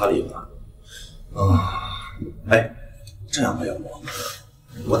还有其他理由呢。哎，这样吧，要不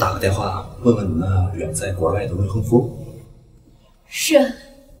我打个电话问问你那远在国外的未婚夫。是，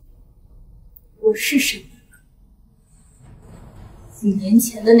我是沈曼哥，5年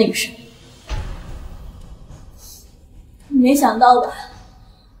前的那个沈曼哥。没想到吧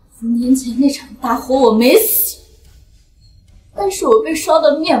？5年前那场大火我没死，但是我被烧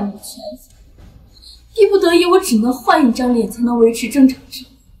得面目全非，逼不得已我只能换一张脸才能维持正常生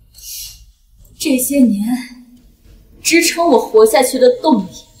活。这些年，支撑我活下去的动力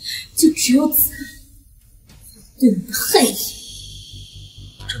就只有子安对我的恨意。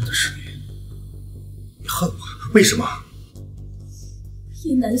真的是你？你恨我？为什么？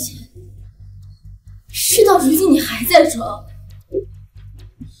叶南贤，事到如今你还在装。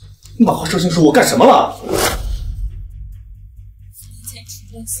你把话说清楚，我干什么了？4年前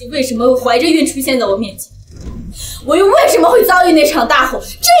楚梦溪为什么会怀着孕出现在我面前？我又为什么会遭遇那场大火？这一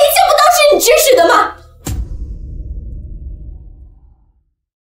切不都是你指使的吗？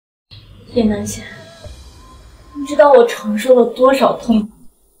叶南贤，你知道我承受了多少痛苦？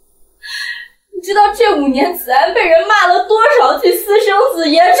你知道这5年子安被人骂了多少句私生子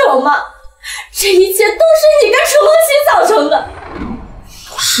野种吗？这一切都是你跟楚梦溪造成的。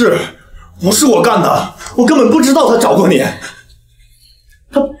不是我干的，我根本不知道他找过你。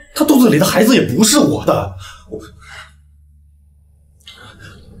他肚子里的孩子也不是我的，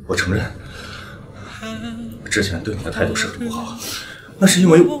我承认，之前对你的态度是很不好，那是因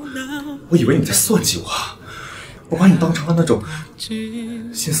为我以为你在算计我，我把你当成了那种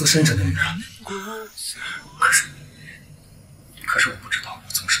心思深沉的女人。可是我不知道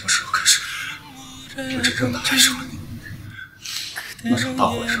我从什么时候开始，我真正的爱上了你。那场大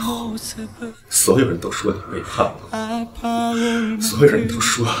火之后，所有人都说你背叛我，所有人都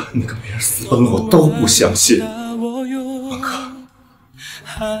说你跟别人私奔了，我都不相信。王哥，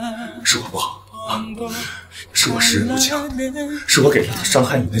是我不好啊，是我识人不清，是我给了他伤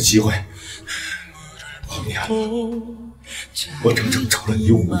害你的机会。5年了，我整整找了你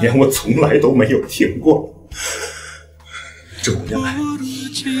5年，我从来都没有停过。这5年来，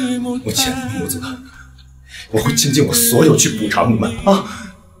我欠你母子的，我会倾尽我所有去补偿你们啊！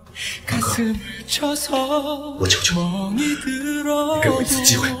刚哥，我求求你，你给我一次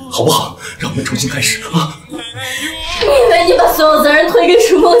机会，好不好？让我们重新开始啊！你以为你把所有责任推给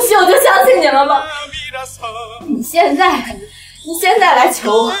楚梦溪，我就相信你了吗？你现在来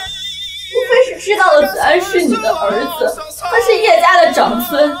求我，无非是知道了子安是你的儿子，他是叶家的长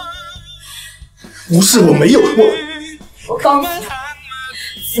孙。不是，我没有，我告诉你，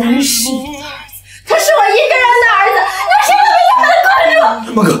子安是你的儿子，他是我一个人的儿子，你为什么不把他管住？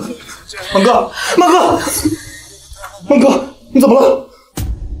孟哥，你怎么了？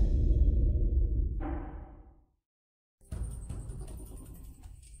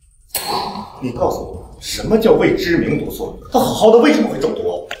你告诉我，什么叫未知名毒素？他好好的为什么会中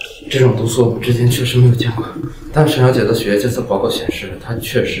毒？这种毒素我之前确实没有见过，但沈小姐的血液检测报告显示，她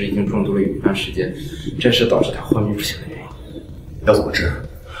确实已经中毒了有一段时间，这是导致她昏迷不醒的原因。要怎么治？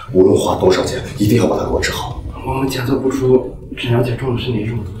无论花多少钱，一定要把她给我治好。我们检测不出沈小姐中的是哪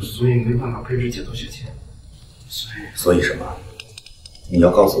种毒，所以没办法配置解毒血清。所以什么？你要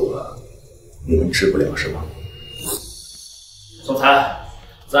告诉我，你们治不了是吗？总裁，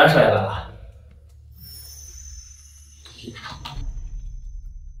子安少爷来了。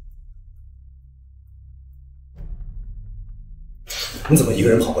你怎么一个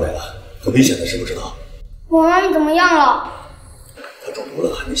人跑过来了？很危险的，知不知道？我妈咪怎么样了？她中毒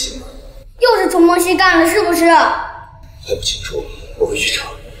了，还没醒呢。又是楚梦溪干的，是不是？还不清楚，我会去查。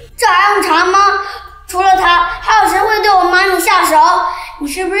这还用查吗？除了他，还有谁会对我妈咪下手？你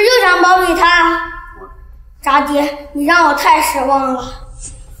是不是又想包庇他？渣爹，你让我太失望了。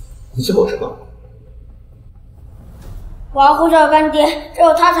你叫我什么？我要呼叫干爹，只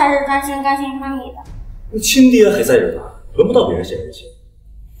有他才是甘心妈咪的。你亲爹还在这呢，轮不到别人显人情。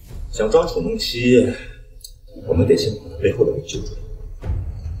想抓楚梦溪，我们得先把他背后的人揪出来。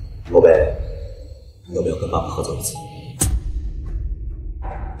宝贝，你要不要跟爸爸合作一次？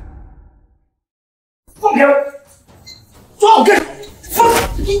放开我！抓我干什么？放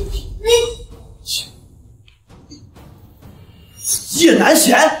你！叶南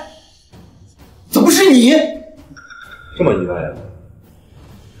贤，怎么是你？这么意外啊！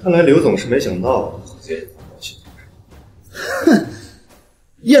看来刘总是没想到自己哼，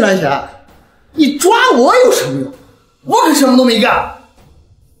叶南贤，你抓我有什么用？我可什么都没干。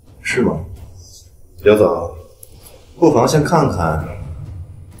是吗？刘总，不妨先看看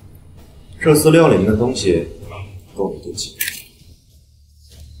这饲料里面的东西够你对齐。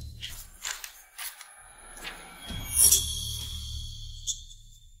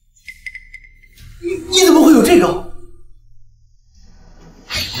你怎么会有这个？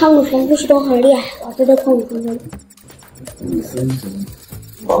他们全部是都很厉害，老子都靠你分分。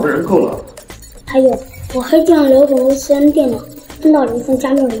忙的人够了。还有，我黑进了刘总的私人电脑，分到了一份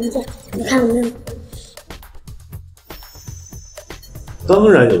加密文件，你看有没有？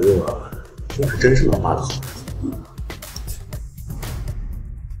当然有用啊，那可真是老妈的好。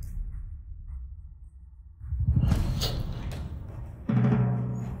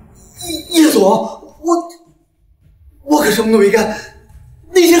叶总，我可什么都没干，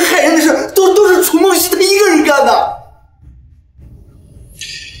那些害人的事都是楚梦溪他一个人干的。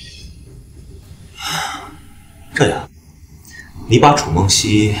这样，你把楚梦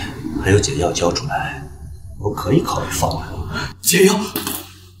溪还有解药交出来，我可以考虑放了。解药，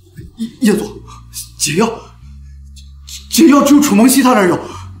叶总，解药只有楚梦溪他那儿有。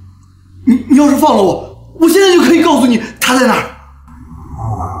你要是放了我我现在就可以告诉你他在哪儿。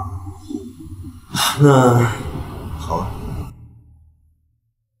那好啊。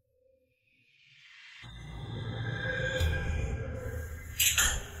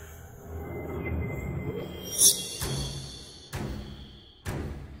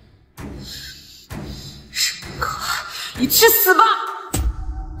你去死吧！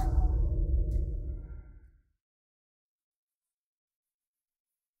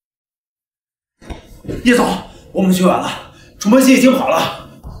叶总，我们去晚了，楚梦溪已经跑了。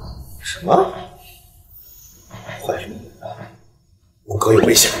什么？坏人，我哥有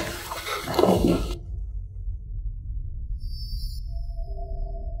危险。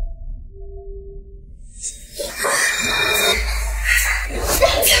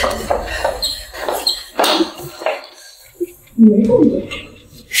你没动过？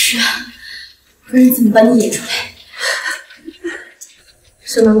是啊，不然怎么把你演出来？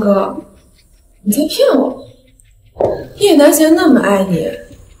申文哥，你在骗我！叶南贤那么爱你，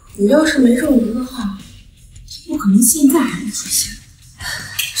你要是没中毒的话，不可能现在还没出现。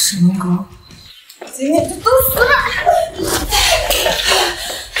申文哥，今天就都死了！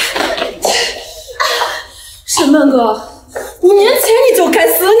申文哥，5年前你就该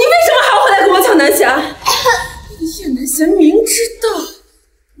死，你为什么还要回来跟我抢南贤？叶南贤明知道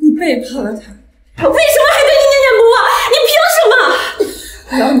你背叛了他，他为什么还对你念念不忘？你凭什么？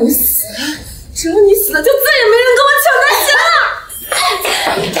只要你死了，就再也没人跟我抢南贤了。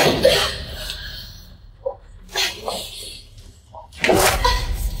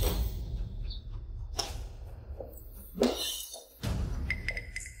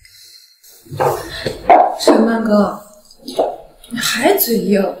申曼哥，你还嘴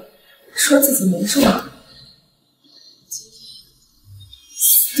硬，说自己没中。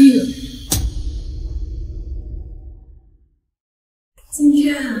死定了！今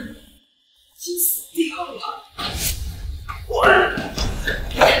天就死定了！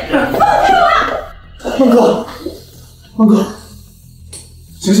孟哥，孟哥，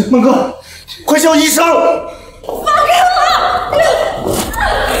醒醒，孟哥，快叫医生！放开我！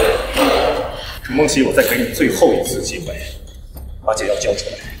楚梦溪，我再给你最后一次机会，把解药交出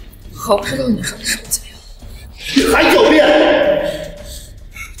来。我不知道你说的什么解药。你还狡辩！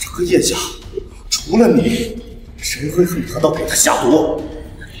这个叶家，除了你，谁会恨他到给他下毒？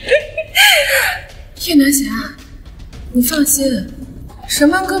叶南贤，你放心，沈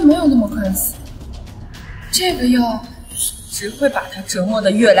曼哥没有那么快死。这个药只会把他折磨得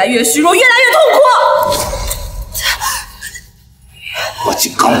越来越虚弱，越来越痛苦。我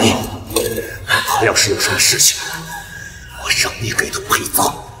警告你，他要是有什么事情，我让你给他陪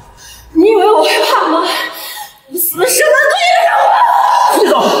葬。你以为我会怕吗？我死了，沈曼哥也饶我！叶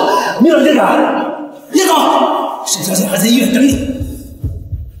总，你冷静点！叶总，沈小姐还在医院等你。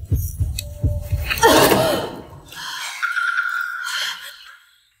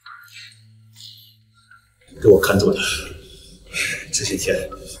给我看住他，这些天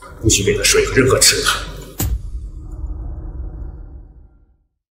不许给他水和任何吃的。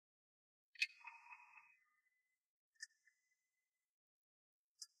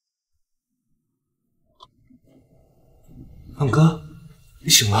孟哥，你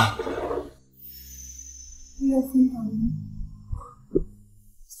醒了？你有昏倒吗？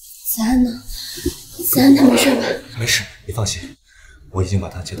子安呢？子安他没事吧？没事，你放心，我已经把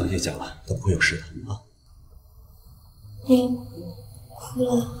他接到叶家了，他不会有事的啊。你哭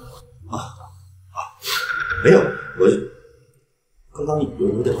了？没有，我刚刚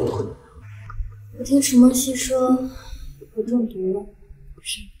有点犯困。我听楚梦溪说我中毒了，不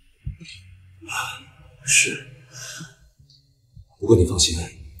是？是。不过你放心，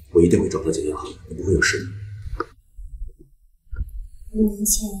我一定会找到解药，你不会有事的。5年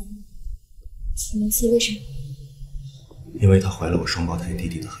前，楚梦溪为什么？因为她怀了我双胞胎弟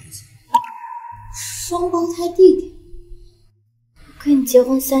弟的孩子。双胞胎弟弟？我跟你结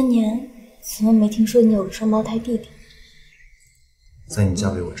婚3年，从来没听说你有个双胞胎弟弟。在你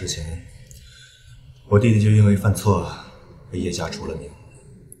嫁给我之前，我弟弟就因为犯错被叶家除了名。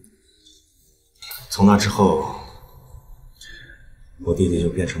从那之后，我弟弟就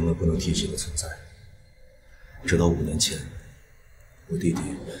变成了不能提起的存在。直到5年前，我弟弟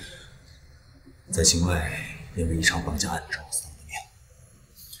在境外因为一场绑架案中丧了命。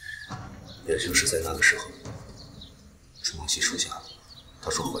也就是在那个时候，楚梦溪出现了，她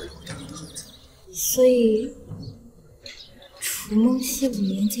说怀了我弟弟的孩子。所以，楚梦溪5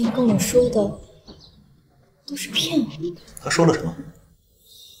年前跟我说的都是骗我。她说了什么？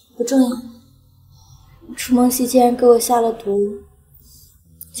不重要。楚梦溪既然给我下了毒，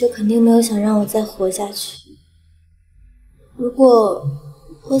就肯定没有想让我再活下去。如果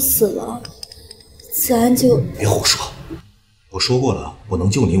我死了，子安就……别胡说！我说过了，我能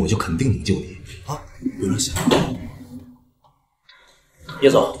救你，我就肯定能救你啊！别乱想。叶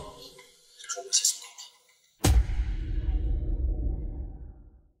总，说我先送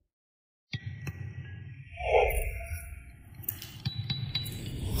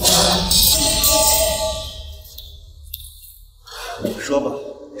你。说吧，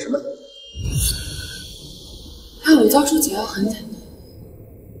什么？要我交出解药很简单，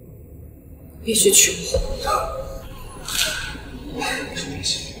必须娶我。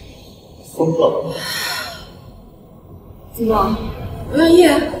疯了！怎么不愿意？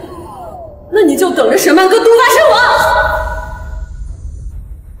那你就等着沈曼哥毒发身亡！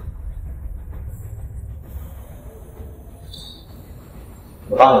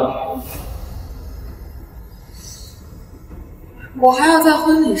我答应你。我还要在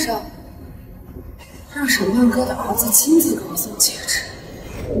婚礼上让沈曼哥的儿子亲自给我送戒指，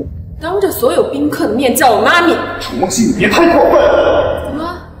当着所有宾客的面叫我妈咪。楚梦溪，你别太过分了！怎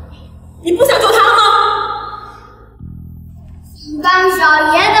么？你不想救他了吗？你当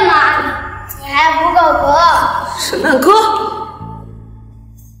小爷的妈咪，你还不够格！沈曼哥，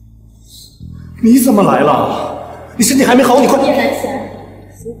你怎么来了？你身体还没好，你快！叶南贤，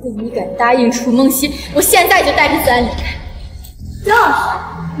如果你敢答应楚梦溪，我现在就带着子安离开。就是，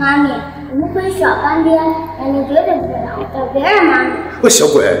妈咪，我们会小干爹，但你绝对不会让我叫别人妈咪。喂，小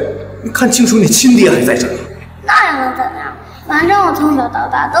鬼，你看清楚你亲爹还在这儿。那又能怎样？反正我从小到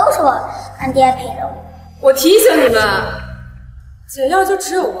大都是我干爹陪着我。我提醒你们，解药就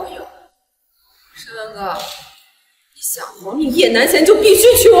只有我有。沈文哥，你想活命叶南贤就必须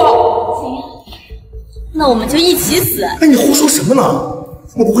娶我。行，那我们就一起死。哎，你胡说什么呢？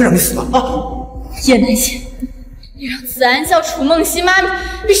我不会让你死的啊！叶南贤，你让子安叫楚梦溪妈咪，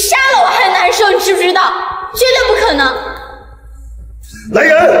比杀了我还难受，你知不知道？绝对不可能！来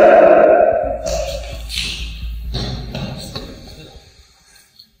人！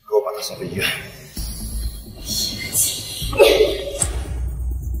给我把他送回医院。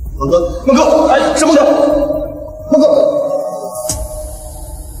孟哥，孟哥，哎，是孟哥，孟哥。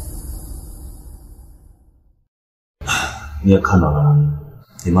你也看到了，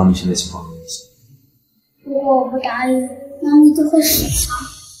你妈咪现在情况很危险。如果我不答应，妈咪就会死的。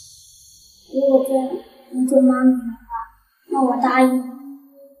如果这样能救妈咪的话，那我答应。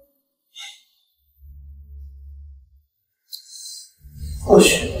或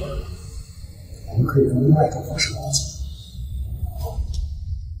许我们可以用另外一种方式了解。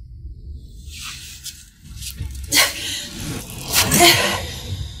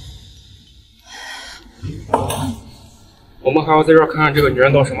我们还要在这儿看看这个女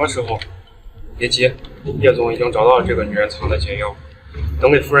人到什么时候。别急，叶总已经找到了这个女人藏的解药，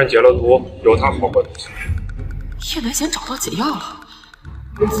等给夫人解了毒，有她好过日子。叶南贤找到解药了？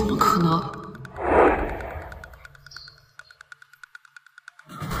怎么可能？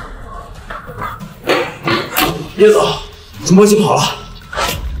叶总，楚梦溪跑了。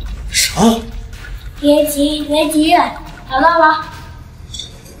啥？别急，别急，找到了。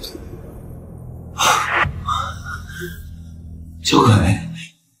小鬼，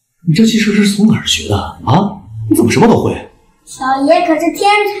你这技术是从哪儿学的啊？你怎么什么都会？小爷可是天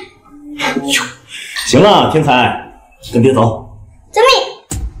才。哟，行了，天才，跟爹走。遵命。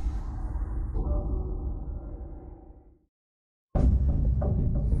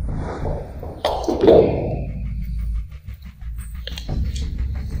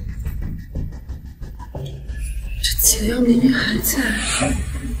这解药明明还在，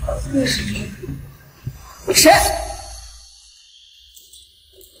为什么？谁？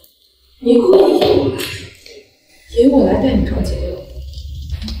你故意引我来带你找解药。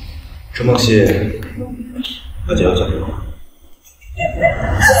陈梦溪，把解药交给我。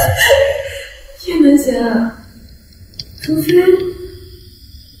叶南贤，除非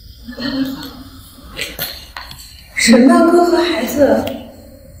我带来好，沈大哥和孩子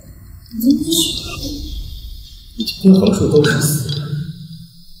已经死了。你天横竖都是死的，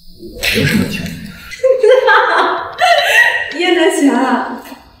凭什么听你的？叶南贤，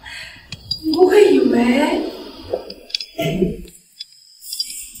你不会以为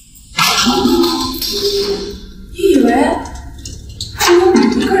你以为只有你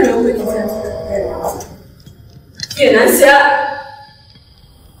一个人会出现在这辈子？叶南贤，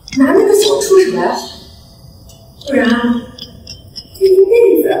拿那个小畜生来好，不然这一辈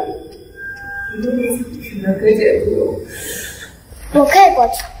子你都得想什么哥解毒。我可以过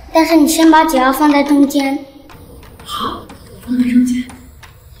去，但是你先把解药放在中间。好，我放在中间。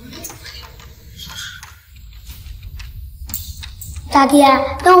大爹，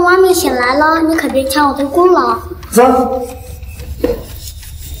等我妈咪醒来了，你可别抢我的功劳。走。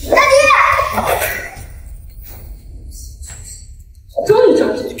大爹。么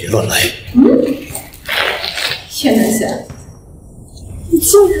着急？你别乱来。叶南贤，你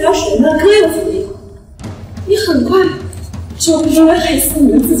就是要沈大哥又怎么样？你很快就会因为害死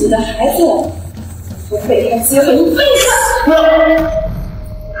你们自己的孩子，我给他机会，你为啥？不要！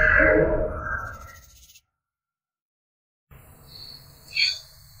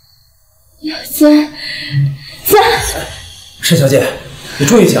沈小姐，你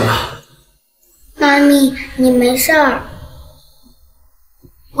注意些啊！妈咪，你没事儿。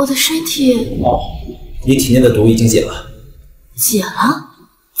我的身体你体内的毒已经解了。解了？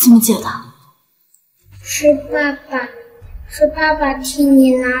怎么解的？是爸爸替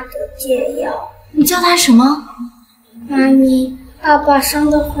你拿的解药。你叫他什么？妈咪，爸爸伤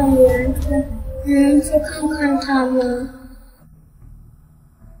得很严重，你能去看看他吗？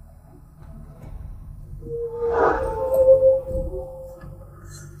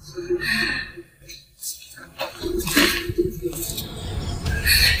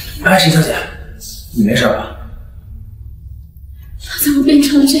哎，沈小姐，你没事吧？他怎么变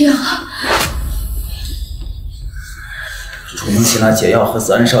成了这样啊？楚明熙拿解药和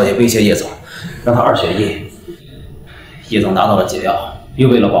子安少爷威胁叶总，让他2选1。叶总拿到了解药，又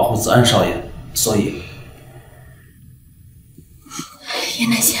为了保护子安少爷，所以……叶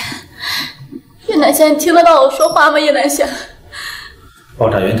南贤，叶南贤，你听得到我说话吗？叶南贤，爆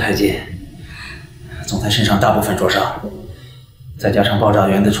炸源太近，总裁身上大部分灼伤。再加上爆炸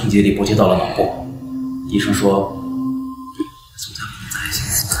源的冲击力波及到了脑部，医生说总裁不能再幸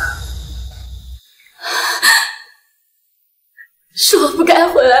福了。是我不该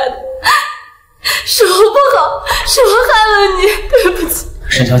回来的，是我不好，是我害了你，对不起。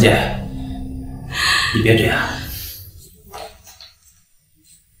沈小姐，你别这样。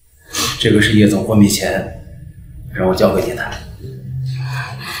这个是叶总昏迷前让我交给你的。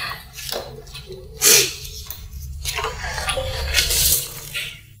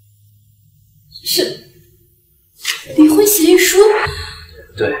是离婚协议书？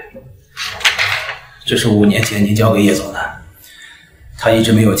对，这是5年前您交给叶总的，他一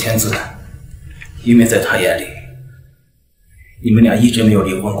直没有签字，因为在他眼里，你们俩一直没有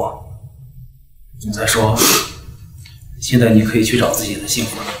离婚过。总裁说，现在你可以去找自己的幸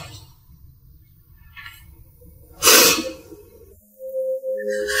福了。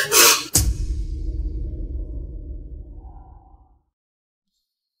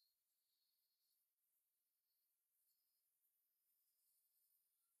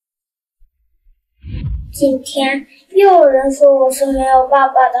今天又有人说我是没有爸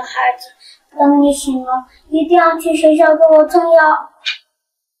爸的孩子，等你醒了，一定要去学校给我种药。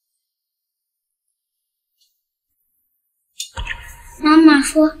妈妈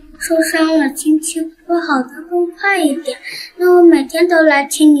说受伤了亲亲会好得更快一点，那我每天都来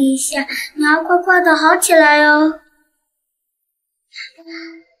亲你一下，你要快快的好起来哦。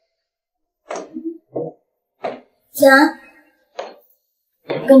子安，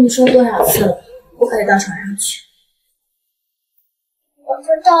跟你说多少次了，不可以到床上去。我知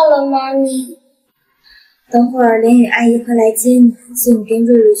道了，妈咪。等会儿连雨阿姨会来接你，送你跟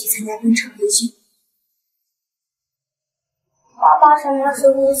瑞瑞去参加工厂培训。爸爸什么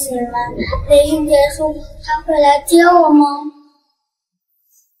时候醒来？培训结束，他会来接我吗？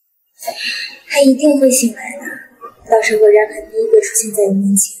他一定会醒来的，到时候让他第一个出现在你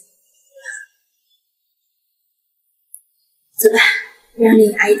面前。走吧，让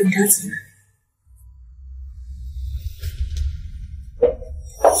连雨阿姨等着急呢。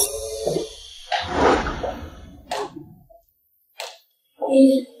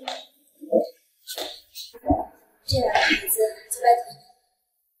这两个孩子就拜托你，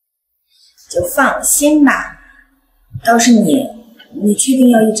就放心吧。倒是你确定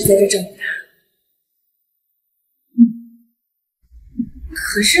要一直在这照顾他？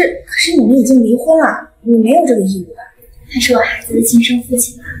可是你们已经离婚了，你没有这个义务的。他是我孩子的亲生父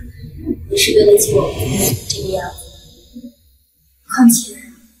亲啊，也是对得起我们这个样子。况且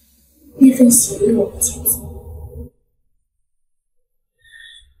那份协议我会签字。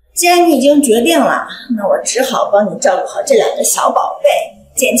既然你已经决定了，那我只好帮你照顾好这2个小宝贝，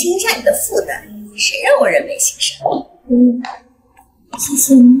减轻一下你的负担。谁让我人美心善？谢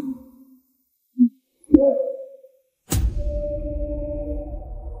谢你。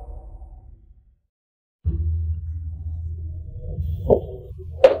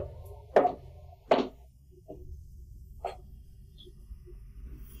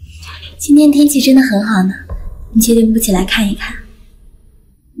今天天气真的很好呢，你确定不起来看一看？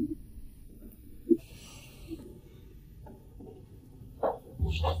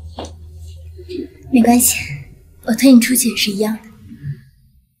没关系，我推你出去也是一样的。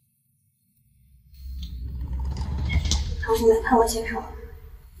还是来看我先生。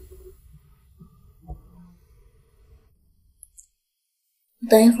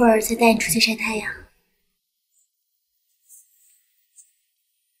等一会儿再带你出去晒太阳。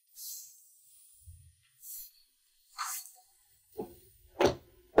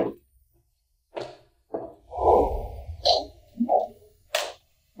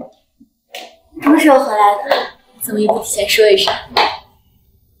什么时候回来的？怎么也不提前说一声？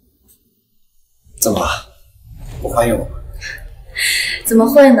怎么了？不欢迎我吗？怎么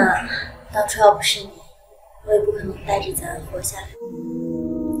会呢？当初要不是你，我也不可能带着咱活下来。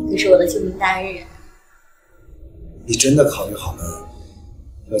你可是我的救命大恩人。你真的考虑好了，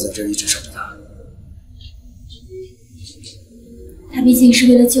要在这儿一直守着他？他毕竟是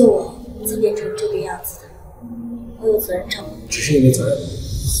为了救我才变成这个样子的，我有责任照顾。只是因为责任。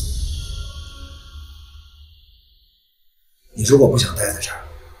你如果不想待在这儿，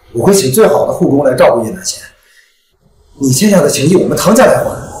我会请最好的护工来照顾叶南贤。你欠下的情谊，我们唐家来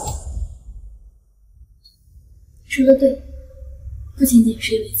还。说的对，不仅仅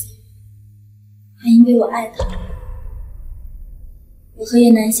是因为责任，还因为我爱他。我和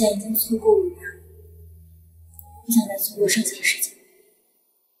叶南贤已经错过5年，不想再错过剩下的时间。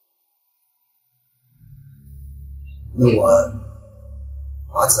那我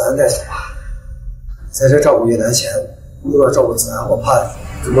把子安带走吧，在这照顾叶南贤，又要照顾子安，我怕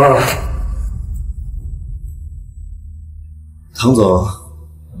怎么了？唐总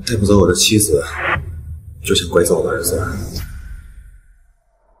带不走我的妻子，就想拐走我的儿子。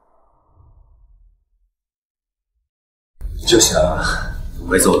就想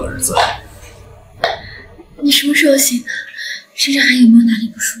拐走我的儿子。你什么时候醒的？身上还有没有哪里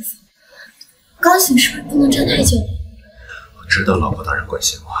不舒服？刚醒是不是不能站太久了？我知道老婆大人关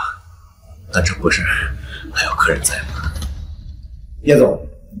心我，但这不是还有客人在吗？叶总，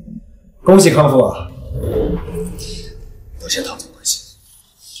恭喜康复啊！多谢唐总关心。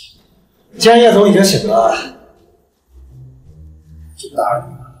既然叶总已经醒了，就不打扰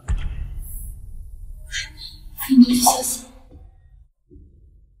你了。你去休息。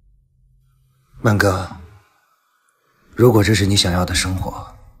曼哥，如果这是你想要的生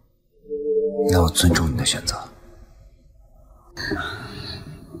活，那我尊重你的选择。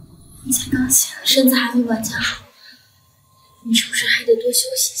你才刚醒，身子还没完全好，你是不是还得多休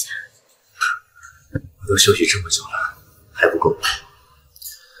息一下？我都休息这么久了，还不够。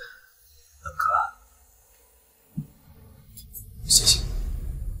曼哥，谢谢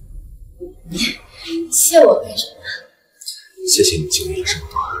你。谢我干什么？谢谢你经历了这么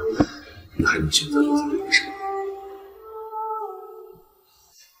多，你还能选择留在我的身边。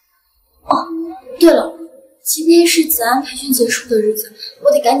哦，对了，今天是子安培训结束的日子，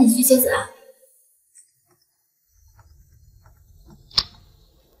我得赶紧去接子安。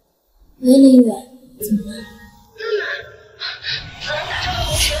喂，林远，怎么了？子安打仗的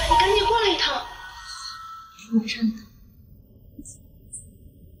同时，你赶紧过来一趟。马上的。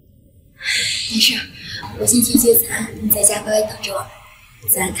没事，我先去接子安，你在家乖乖等着我。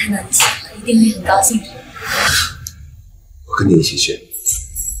子安看到你醒了，一定会很高兴的。我跟你一起去。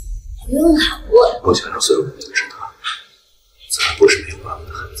不用了，我想让所有人都知道，子安不是没有爸爸的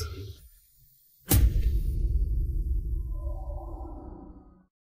孩子。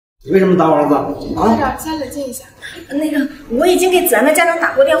你为什么打我儿子啊？队长，先冷静一下。那个，我已经给子安的家长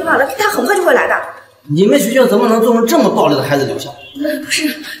打过电话了，他很快就会来的。你们学校怎么能纵容这么暴力的孩子留校？不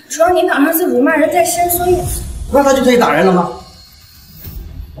是，主要你们儿子辱骂人太深，所以……那他就可以打人了吗？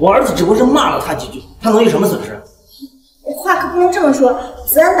我儿子只不过是骂了他几句，他能有什么损失？话可不能这么说。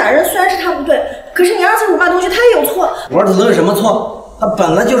子安打人虽然是他不对，可是你儿子辱骂同学，他也有错。我儿子能有什么错？他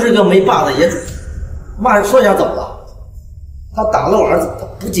本来就是一个没爸的野种，骂人说一下怎么了？他打了我儿子，他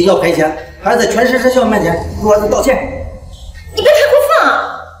不仅要赔钱，还在全市校面前给我儿子道歉。你别太过分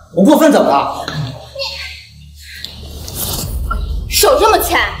啊！我过分怎么了？手这么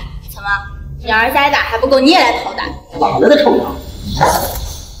欠，怎么？你儿子挨打还不够，你也来讨打？哪来的臭娘？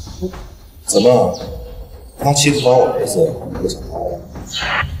怎么？他欺负把我儿子，不想打我？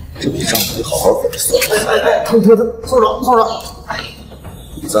这笔账我得好好分算。疼，松手！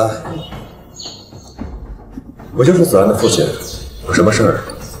子安，我就是子安的父亲，有什么事儿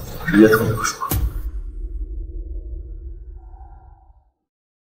直接冲我说。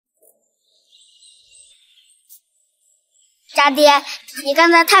家爹，你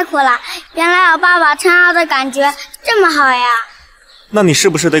刚才太苦了，原来有爸爸称号的感觉这么好呀！那你是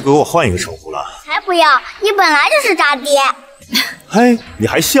不是得给我换一个称呼了？才不要，你本来就是渣爹。嘿，你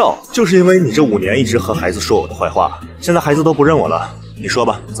还笑？就是因为你这5年一直和孩子说我的坏话，现在孩子都不认我了，你说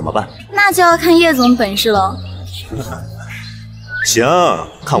吧，怎么办？那就要看叶总本事了。行，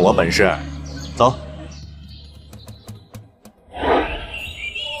看我本事，走。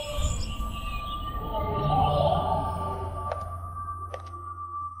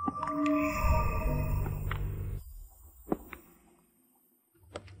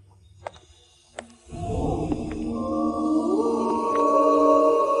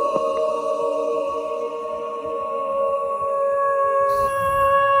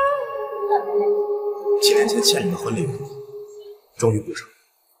前欠你的婚礼终于补上。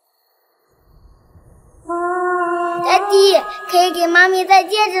爹地，可以给妈咪戴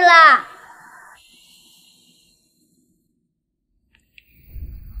戒指啦！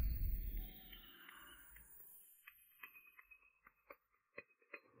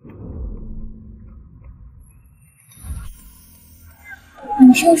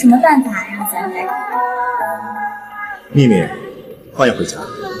你是有什么办法让咱们？秘密，欢迎回家，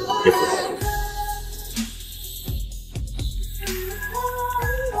别哭了。